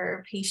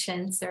 other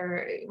patients,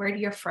 or where do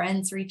your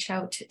friends reach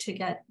out to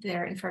get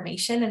their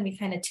information? And we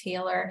kind of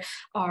tailor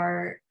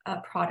our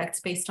products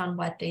based on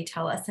what they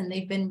tell us. And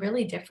they've been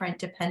really different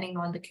depending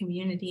on the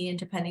community and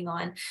depending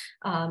on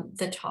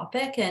the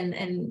topic.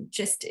 And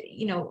just,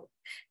 you know,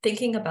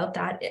 thinking about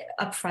that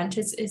upfront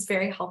is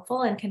very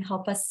helpful and can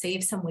help us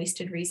save some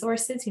wasted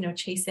resources, you know,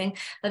 chasing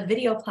a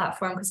video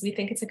platform because we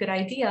think it's a good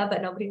idea,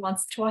 but nobody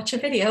wants to watch a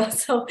video.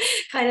 So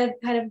kind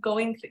of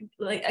going,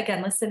 like,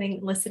 again,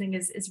 listening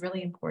is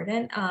really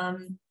important.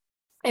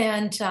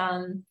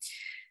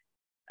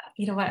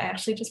 You know what? I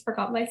actually just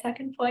forgot my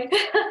second point.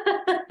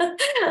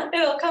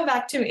 It'll come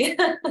back to me.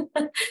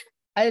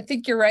 I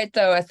think you're right,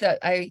 though.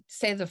 I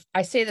say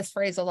this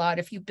phrase a lot: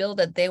 if you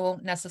build it, they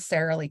won't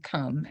necessarily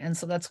come, and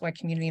so that's why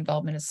community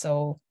involvement is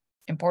so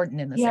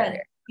important in this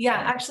area. Yeah,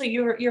 actually,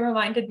 you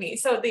reminded me.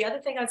 So the other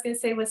thing I was going to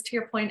say was to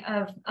your point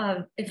of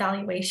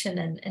evaluation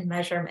and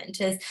measurement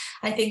is,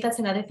 I think that's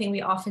another thing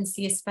we often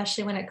see,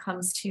 especially when it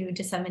comes to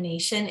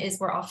dissemination, is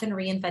we're often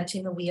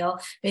reinventing the wheel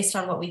based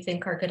on what we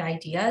think are good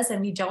ideas,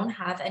 and we don't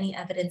have any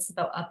evidence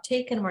about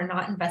uptake, and we're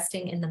not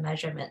investing in the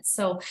measurements.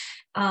 So,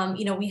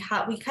 you know, we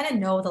kind of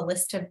know the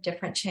list of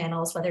different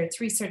channels, whether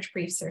it's research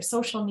briefs or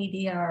social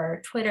media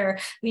or Twitter.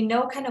 We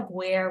know kind of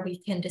where we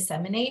can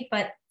disseminate,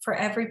 but for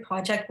every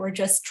project, we're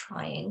just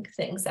trying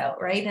things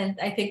out, right? And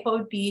I think what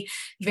would be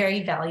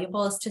very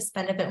valuable is to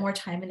spend a bit more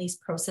time in these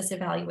process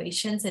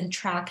evaluations and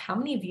track how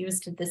many views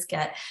did this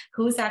get?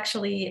 Who's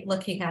actually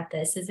looking at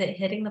this? Is it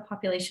hitting the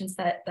populations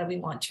that we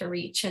want to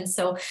reach? And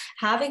so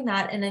having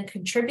that and then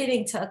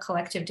contributing to a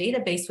collective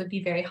database would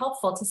be very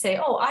helpful to say,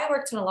 oh, I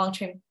worked in a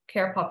long-term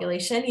care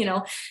population, you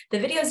know, the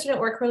videos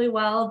didn't work really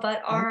well,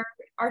 but our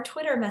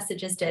Twitter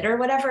messages did, or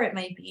whatever it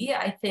might be.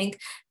 I think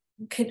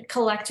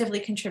collectively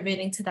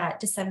contributing to that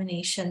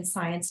dissemination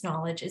science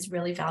knowledge is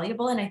really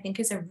valuable, and I think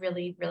is a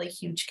really, really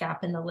huge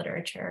gap in the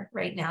literature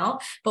right now,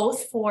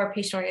 both for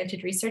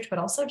patient-oriented research, but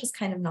also just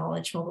kind of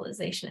knowledge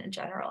mobilization in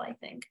general, I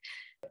think.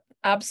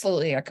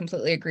 Absolutely, I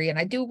completely agree. And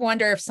I do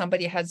wonder if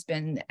somebody has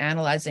been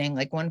analyzing,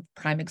 like, one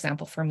prime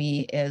example for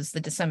me is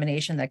the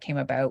dissemination that came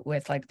about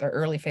with like the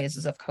early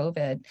phases of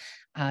COVID.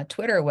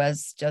 Twitter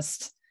was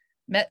just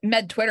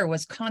Twitter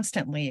was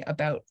constantly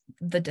about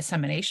the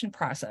dissemination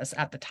process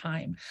at the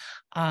time.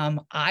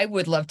 I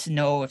would love to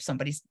know if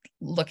somebody's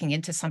looking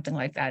into something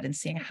like that and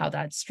seeing how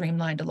that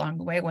streamlined along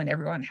the way when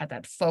everyone had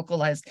that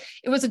focalized.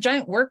 It was a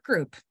giant work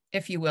group,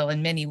 if you will,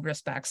 in many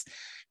respects.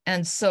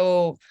 And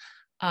so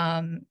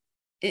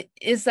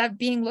is that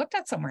being looked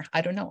at somewhere?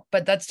 I don't know,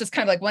 but that's just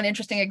kind of like one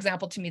interesting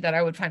example to me that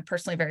I would find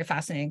personally very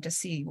fascinating to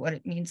see what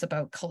it means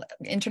about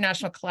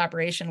international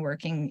collaboration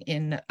working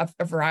in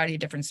a variety of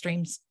different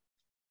streams.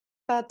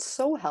 That's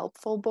so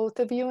helpful, both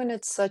of you. And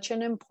it's such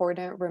an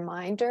important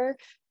reminder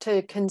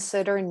to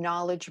consider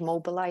knowledge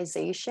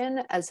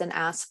mobilization as an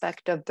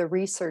aspect of the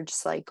research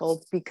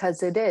cycle,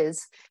 because it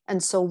is.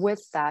 And so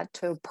with that,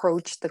 to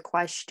approach the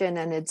question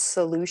and its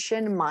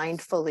solution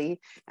mindfully,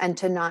 and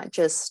to not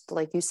just,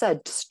 like you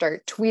said,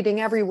 start tweeting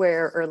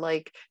everywhere or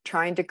like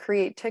trying to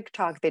create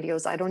TikTok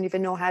videos. I don't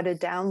even know how to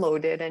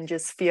download it and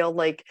just feel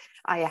like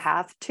I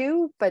have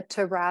to, but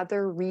to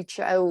rather reach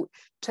out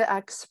to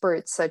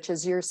experts such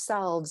as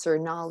yourselves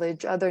or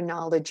other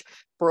knowledge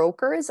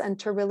brokers, and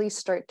to really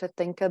start to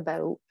think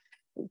about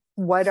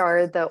what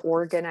are the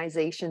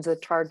organizations, the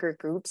target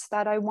groups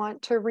that I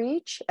want to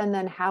reach, and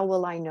then how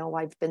will I know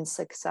I've been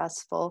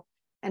successful?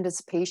 And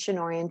as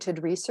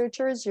patient-oriented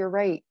researchers, you're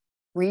right,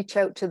 reach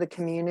out to the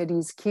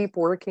communities, keep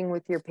working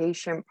with your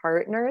patient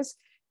partners,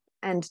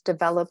 and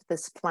develop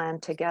this plan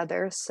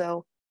together.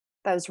 So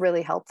that was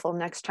really helpful.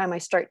 Next time I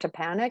start to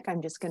panic,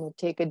 I'm just going to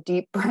take a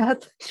deep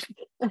breath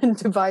and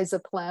devise a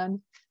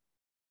plan.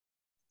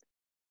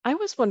 I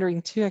was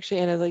wondering too, actually,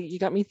 Anna, like, you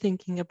got me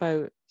thinking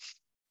about,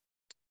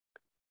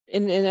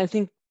 and I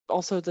think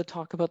also the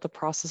talk about the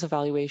process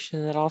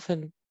evaluation that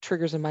often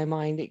triggers in my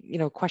mind, you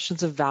know,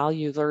 questions of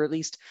value, or at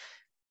least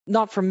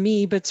not from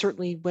me, but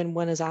certainly when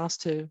one is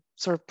asked to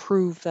sort of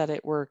prove that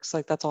it works,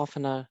 like that's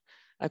often a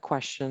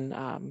question.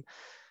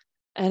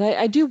 And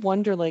I do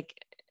wonder, like,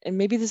 and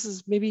maybe this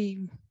is,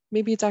 maybe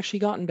it's actually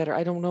gotten better.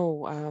 I don't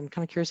know. I'm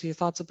kind of curious of your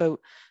thoughts about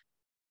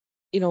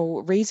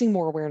raising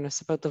more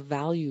awareness about the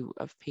value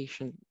of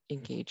patient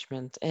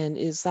engagement. And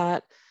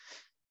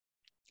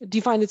do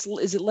you find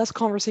is it less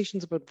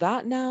conversations about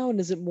that now? And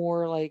is it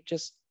more like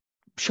just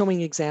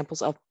showing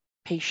examples of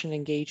patient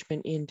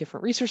engagement in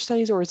different research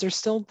studies, or is there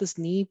still this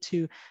need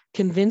to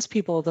convince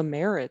people of the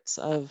merits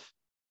of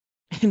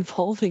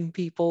involving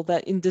people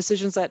that in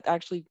decisions that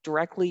actually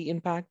directly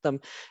impact them?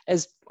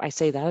 As I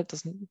say that, it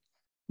doesn't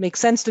make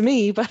sense to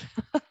me, but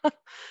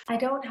I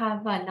don't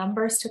have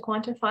numbers to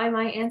quantify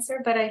my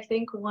answer, but I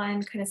think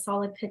one kind of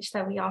solid pitch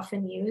that we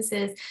often use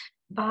is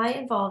by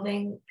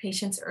involving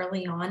patients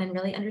early on and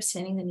really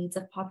understanding the needs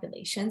of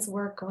populations,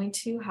 we're going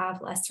to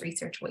have less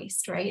research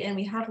waste, right? And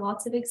we have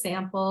lots of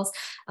examples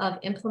of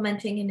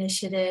implementing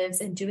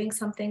initiatives and doing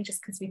something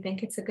just because we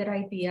think it's a good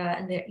idea.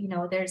 And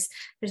there's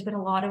been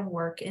a lot of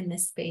work in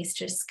this space,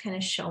 just kind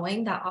of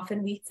showing that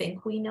often we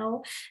think we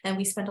know, and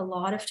we spend a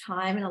lot of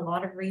time and a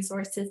lot of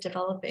resources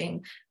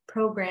developing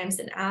programs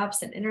and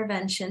apps and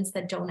interventions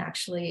that don't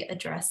actually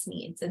address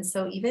needs. And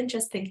so even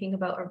just thinking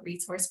about a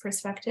resource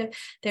perspective,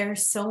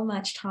 there's so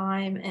much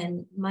time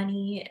and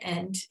money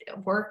and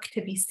work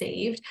to be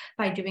saved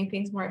by doing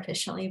things more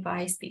efficiently,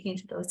 by speaking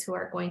to those who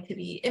are going to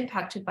be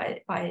impacted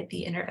by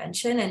the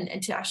intervention,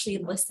 and to actually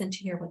listen to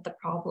hear what the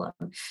problem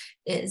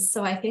is.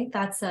 So I think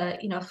that's a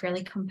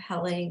fairly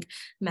compelling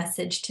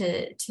message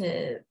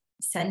to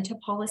send to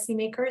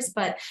policymakers.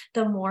 But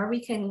the more we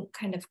can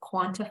kind of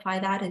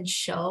quantify that and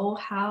show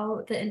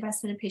how the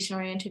investment in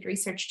patient-oriented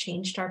research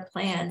changed our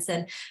plans,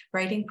 and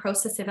writing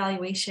process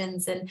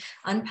evaluations and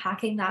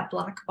unpacking that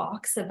black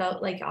box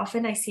about, like,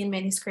 often I see in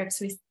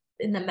manuscripts,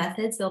 in the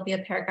methods, there'll be a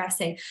paragraph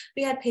saying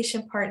we had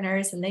patient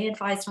partners and they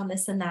advised on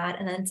this and that,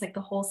 and then it's like the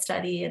whole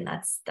study and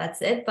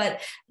that's it.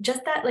 But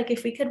just that, like,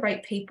 if we could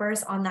write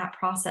papers on that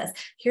process,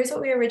 here's what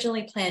we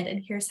originally planned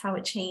and here's how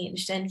it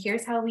changed and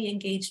here's how we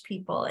engaged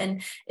people,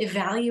 and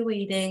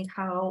evaluating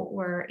how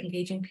we're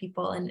engaging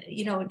people, and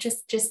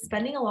just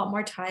spending a lot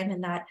more time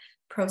in that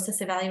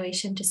process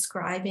evaluation,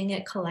 describing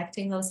it,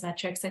 collecting those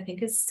metrics, I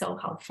think is so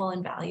helpful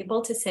and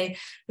valuable to say,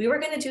 we were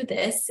going to do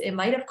this. It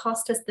might have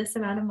cost us this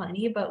amount of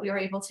money, but we were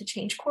able to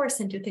change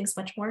course and do things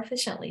much more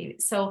efficiently.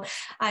 So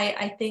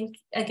I think,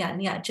 again,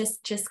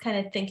 just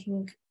kind of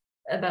thinking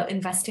about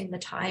investing the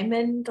time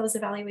in those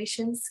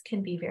evaluations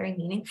can be very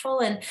meaningful,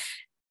 and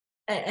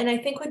I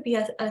think would be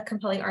a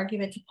compelling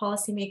argument to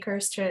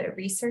policymakers, to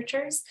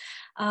researchers.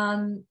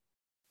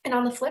 And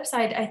on the flip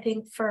side, I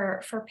think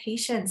for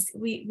patients,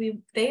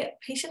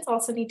 patients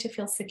also need to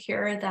feel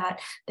secure that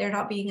they're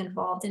not being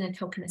involved in a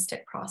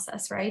tokenistic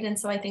process, right? And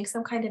so I think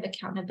some kind of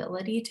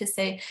accountability to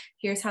say,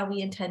 here's how we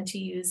intend to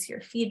use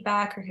your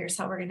feedback, or here's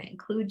how we're going to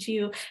include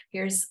you,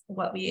 here's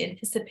what we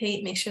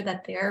anticipate, make sure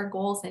that their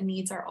goals and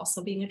needs are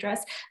also being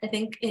addressed. I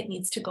think it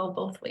needs to go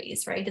both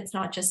ways, right? It's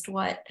not just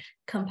what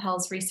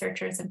compels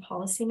researchers and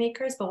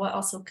policymakers, but what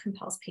also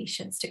compels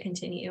patients to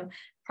continue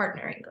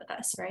partnering with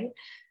us, right?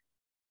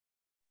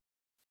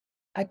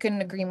 I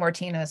couldn't agree more,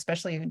 Tina,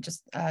 especially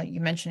just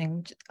you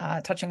mentioning,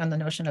 touching on the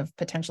notion of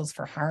potentials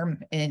for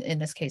harm in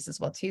this case as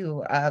well,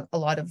 too. A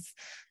lot of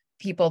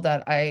people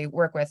that I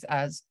work with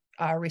as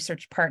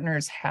research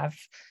partners have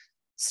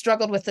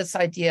struggled with this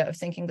idea of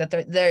thinking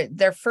that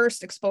their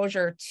first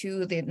exposure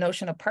to the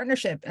notion of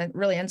partnership and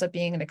really ends up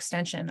being an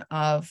extension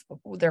of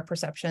their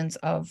perceptions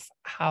of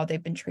how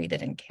they've been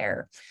treated in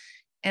care.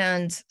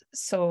 And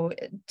so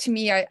to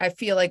me, I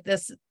feel like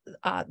this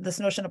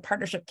notion of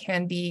partnership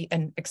can be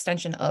an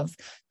extension of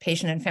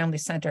patient and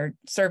family-centered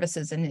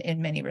services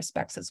in many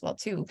respects as well,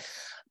 too.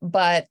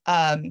 But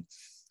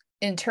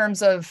in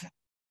terms of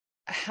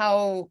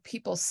how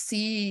people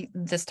see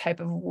this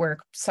type of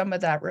work, some of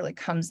that really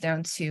comes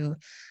down to,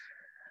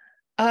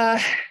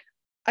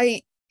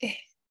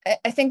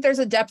 I think there's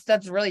a depth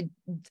that's really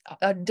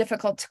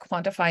difficult to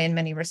quantify in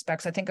many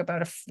respects. I think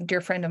about a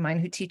dear friend of mine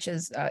who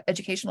teaches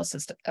educational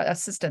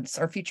assistants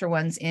or future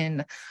ones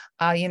in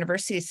a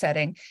university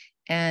setting.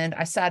 And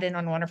I sat in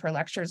on one of her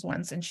lectures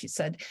once, and she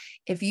said,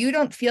 if you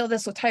don't feel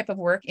this type of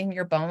work in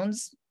your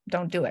bones,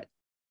 don't do it.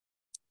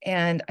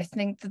 And I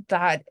think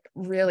that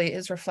really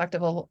is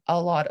reflective of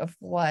a lot of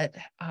what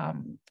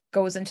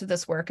goes into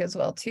this work as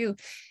well, too,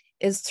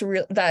 is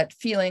that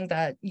feeling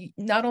that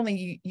not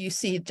only you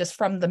see just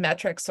from the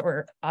metrics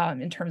or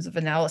in terms of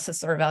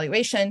analysis or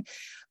evaluation,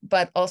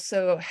 but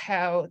also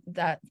how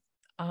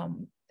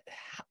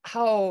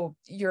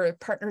your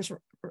partners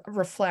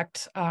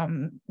reflect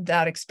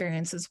that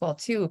experience as well,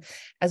 too,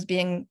 as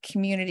being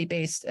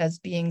community-based, as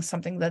being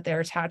something that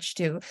they're attached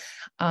to,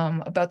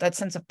 about that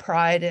sense of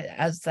pride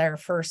as their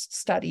first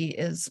study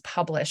is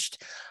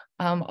published.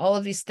 All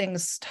of these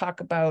things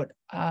talk about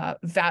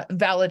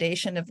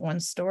validation of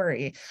one's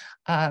story.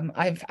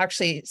 I've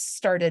actually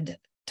started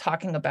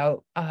talking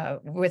about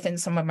within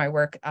some of my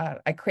work,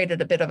 I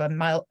created a bit of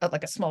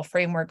a small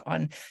framework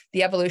on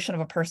the evolution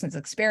of a person's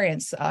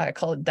experience. I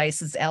call it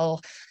DICE's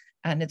L.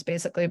 And it's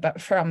basically about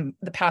from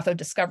the path of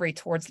discovery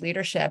towards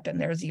leadership.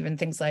 And there's even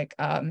things like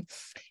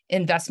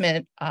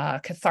investment,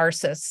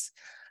 catharsis,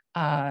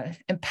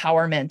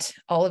 empowerment,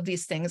 all of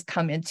these things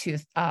come into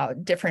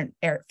different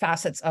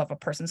facets of a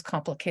person's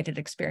complicated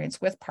experience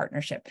with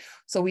partnership.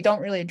 So we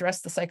don't really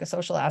address the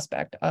psychosocial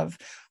aspect of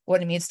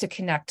what it means to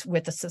connect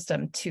with the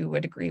system to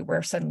a degree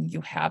where suddenly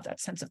you have that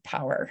sense of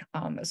power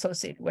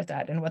associated with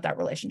that and what that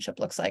relationship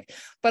looks like,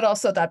 but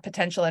also that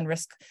potential and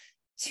risk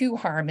to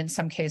harm in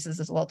some cases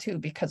as well too,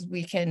 because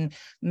we can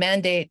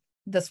mandate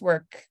this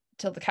work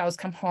till the cows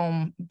come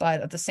home,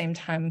 but at the same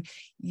time,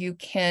 you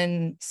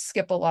can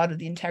skip a lot of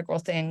the integral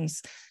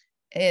things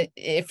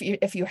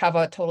if you have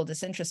a total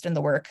disinterest in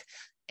the work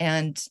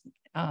and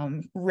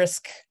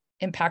risk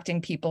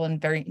impacting people in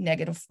very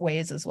negative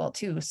ways as well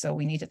too. So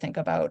we need to think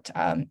about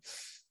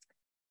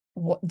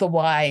the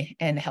why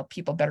and help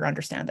people better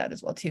understand that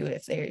as well too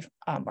if they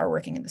are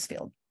working in this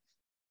field.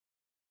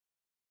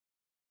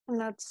 And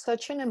that's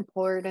such an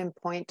important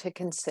point to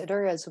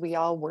consider as we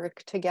all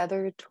work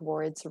together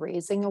towards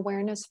raising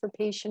awareness for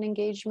patient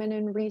engagement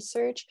and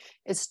research,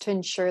 is to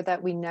ensure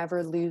that we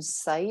never lose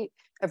sight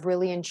of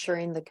really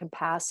ensuring the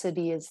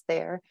capacity is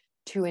there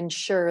to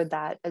ensure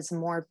that as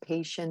more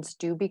patients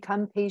do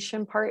become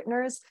patient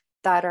partners,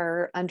 that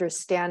our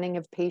understanding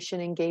of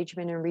patient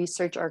engagement and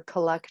research, our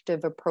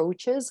collective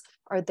approaches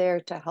are there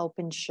to help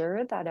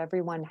ensure that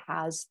everyone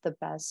has the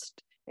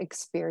best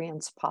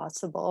experience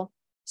possible.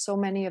 So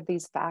many of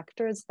these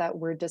factors that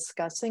we're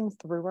discussing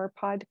through our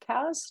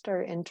podcast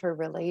are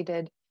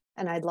interrelated.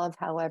 And I love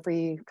how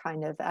every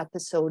kind of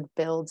episode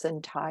builds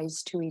and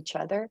ties to each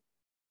other.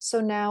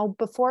 So now,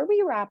 before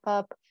we wrap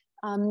up,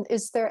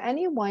 is there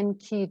any one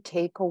key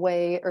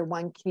takeaway or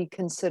one key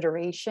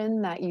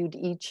consideration that you'd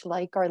each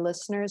like our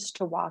listeners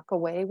to walk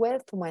away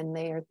with when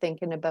they are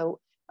thinking about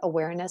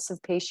awareness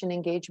of patient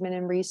engagement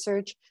and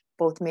research,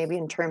 both maybe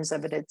in terms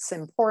of its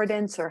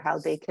importance or how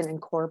they can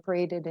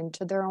incorporate it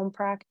into their own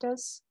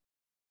practice?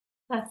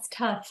 That's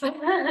tough.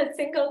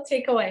 Single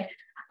takeaway.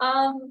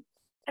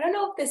 I don't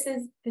know if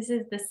this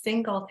is the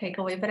single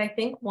takeaway, but I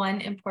think one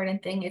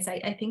important thing is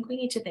I think we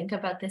need to think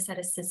about this at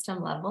a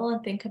system level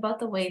and think about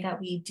the way that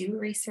we do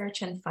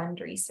research and fund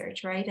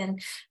research, right?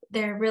 And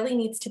there really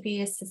needs to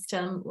be a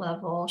system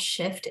level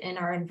shift in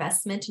our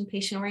investment in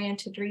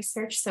patient-oriented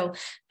research. So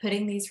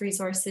putting these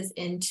resources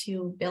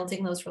into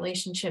building those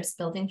relationships,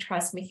 building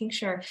trust, making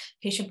sure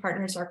patient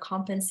partners are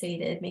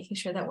compensated, making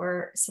sure that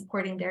we're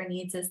supporting their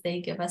needs as they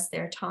give us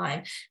their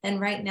time. And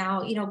right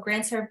now,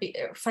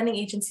 funding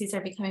agencies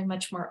are becoming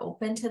much more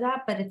open to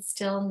that, but it's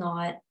still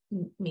not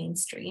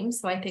mainstream.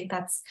 So I think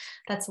that's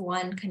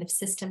one kind of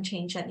system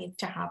change that needs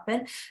to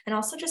happen. And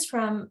also just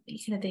from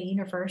kind of the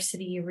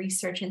university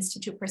research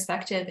institute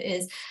perspective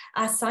is,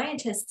 as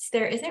scientists,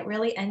 there isn't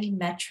really any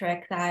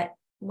metric that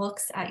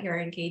looks at your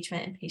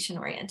engagement in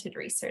patient-oriented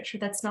research.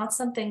 That's not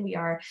something we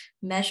are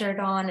measured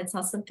on. It's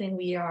not something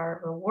we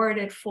are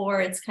rewarded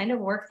for. It's kind of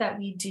work that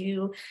we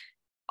do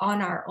on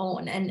our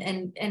own.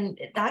 And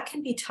that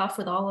can be tough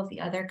with all of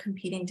the other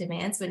competing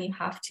demands when you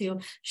have to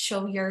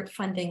show your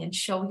funding and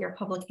show your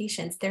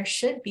publications. There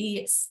should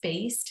be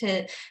space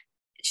to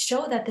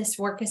show that this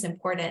work is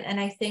important. And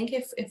I think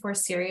if we're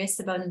serious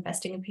about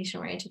investing in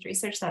patient-oriented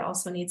research, that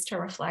also needs to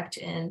reflect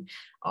in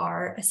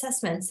our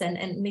assessments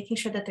and making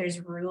sure that there's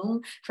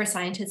room for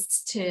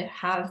scientists to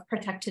have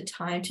protected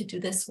time to do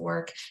this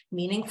work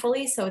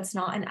meaningfully. So it's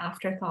not an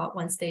afterthought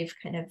once they've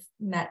kind of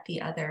met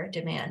the other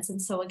demands.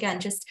 And so again,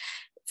 just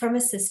from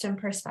a system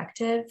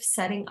perspective,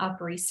 setting up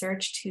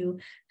research to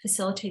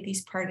facilitate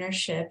these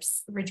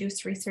partnerships,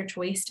 reduce research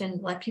waste,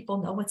 and let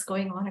people know what's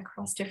going on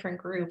across different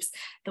groups.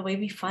 The way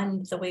we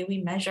fund, the way we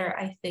measure,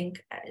 I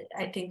think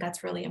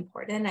that's really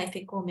important. I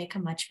think we'll make a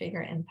much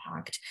bigger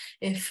impact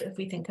if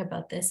we think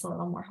about this a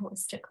little more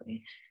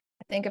holistically.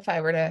 I think if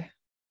I were to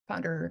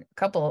ponder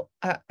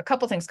a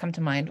couple things come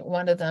to mind.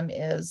 One of them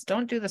is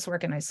don't do this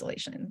work in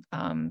isolation.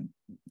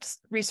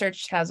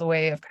 Research has a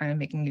way of kind of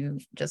making you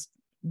just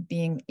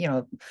being,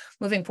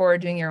 moving forward,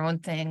 doing your own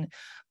thing.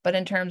 But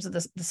in terms of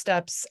the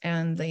steps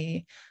and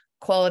the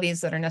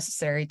qualities that are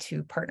necessary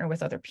to partner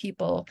with other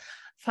people,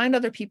 find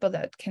other people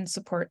that can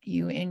support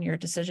you in your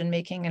decision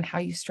making and how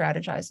you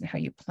strategize and how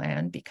you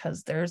plan,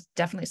 because there's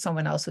definitely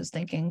someone else who's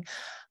thinking,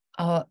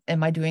 oh,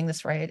 am I doing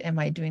this right? Am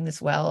I doing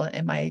this well?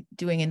 Am I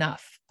doing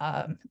enough?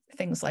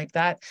 Things like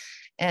that.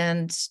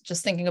 And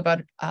just thinking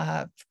about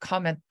a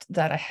comment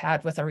that I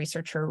had with a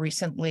researcher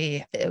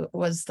recently, it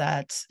was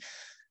that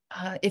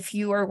if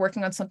you are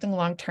working on something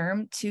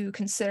long-term, to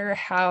consider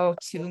how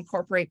to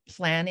incorporate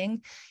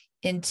planning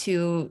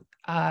into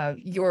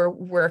your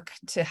work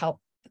to help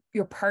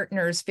your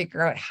partners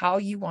figure out how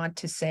you want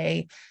to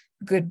say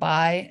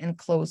goodbye and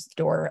close the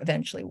door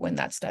eventually when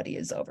that study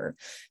is over.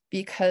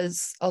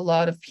 Because a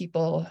lot of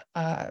people,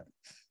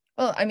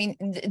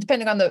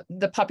 depending on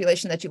the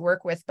population that you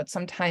work with, but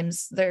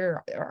sometimes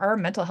there are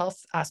mental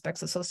health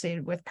aspects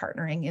associated with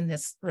partnering in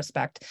this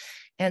respect.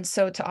 And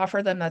so to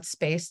offer them that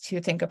space to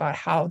think about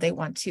how they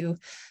want to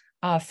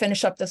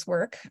finish up this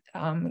work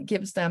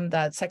gives them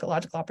that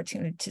psychological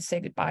opportunity to say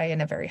goodbye in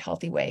a very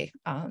healthy way,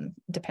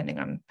 depending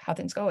on how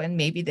things go. And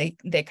maybe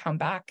they come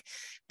back,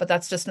 but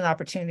that's just an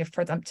opportunity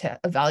for them to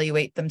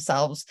evaluate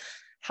themselves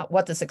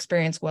what this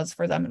experience was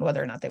for them and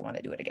whether or not they want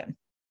to do it again.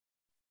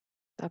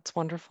 That's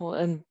wonderful.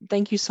 And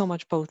thank you so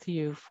much, both of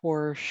you,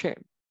 for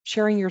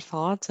sharing your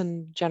thoughts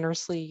and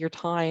generously your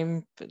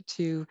time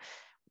to,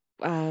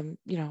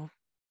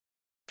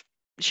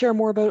 share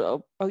more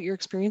about your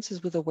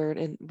experiences with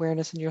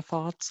awareness and your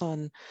thoughts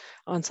on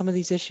some of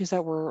these issues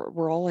that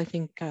we're all, I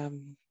think,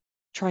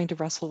 trying to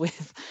wrestle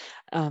with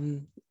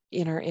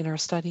in our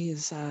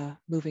studies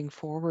moving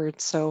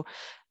forward. So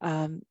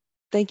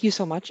thank you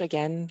so much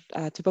again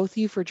to both of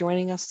you for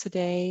joining us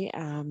today.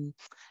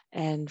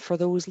 And for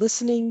those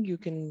listening, you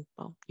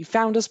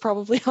found us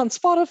probably on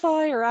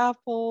Spotify or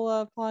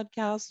Apple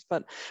podcasts,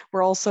 but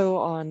we're also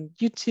on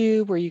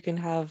YouTube, where you can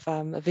have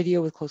a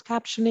video with closed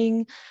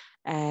captioning.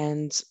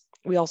 And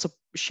we also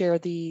share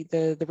the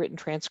written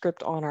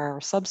transcript on our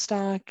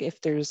Substack. If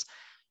there's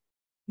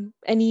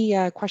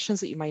any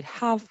questions that you might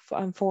have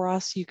for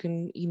us, you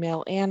can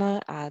email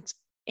Anna at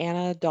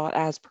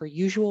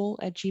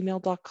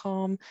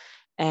anna.asperusual@gmail.com.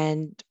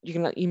 And you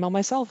can email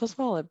myself as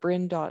well at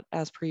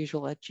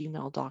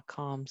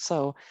bryn.asperusual@gmail.com.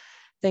 So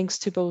thanks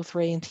to both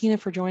Ray and Tina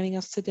for joining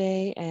us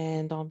today.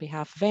 And on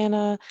behalf of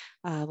Anna,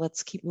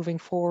 let's keep moving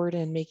forward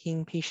and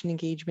making patient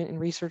engagement and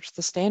research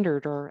the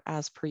standard, or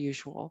as per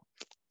usual.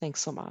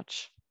 Thanks so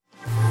much.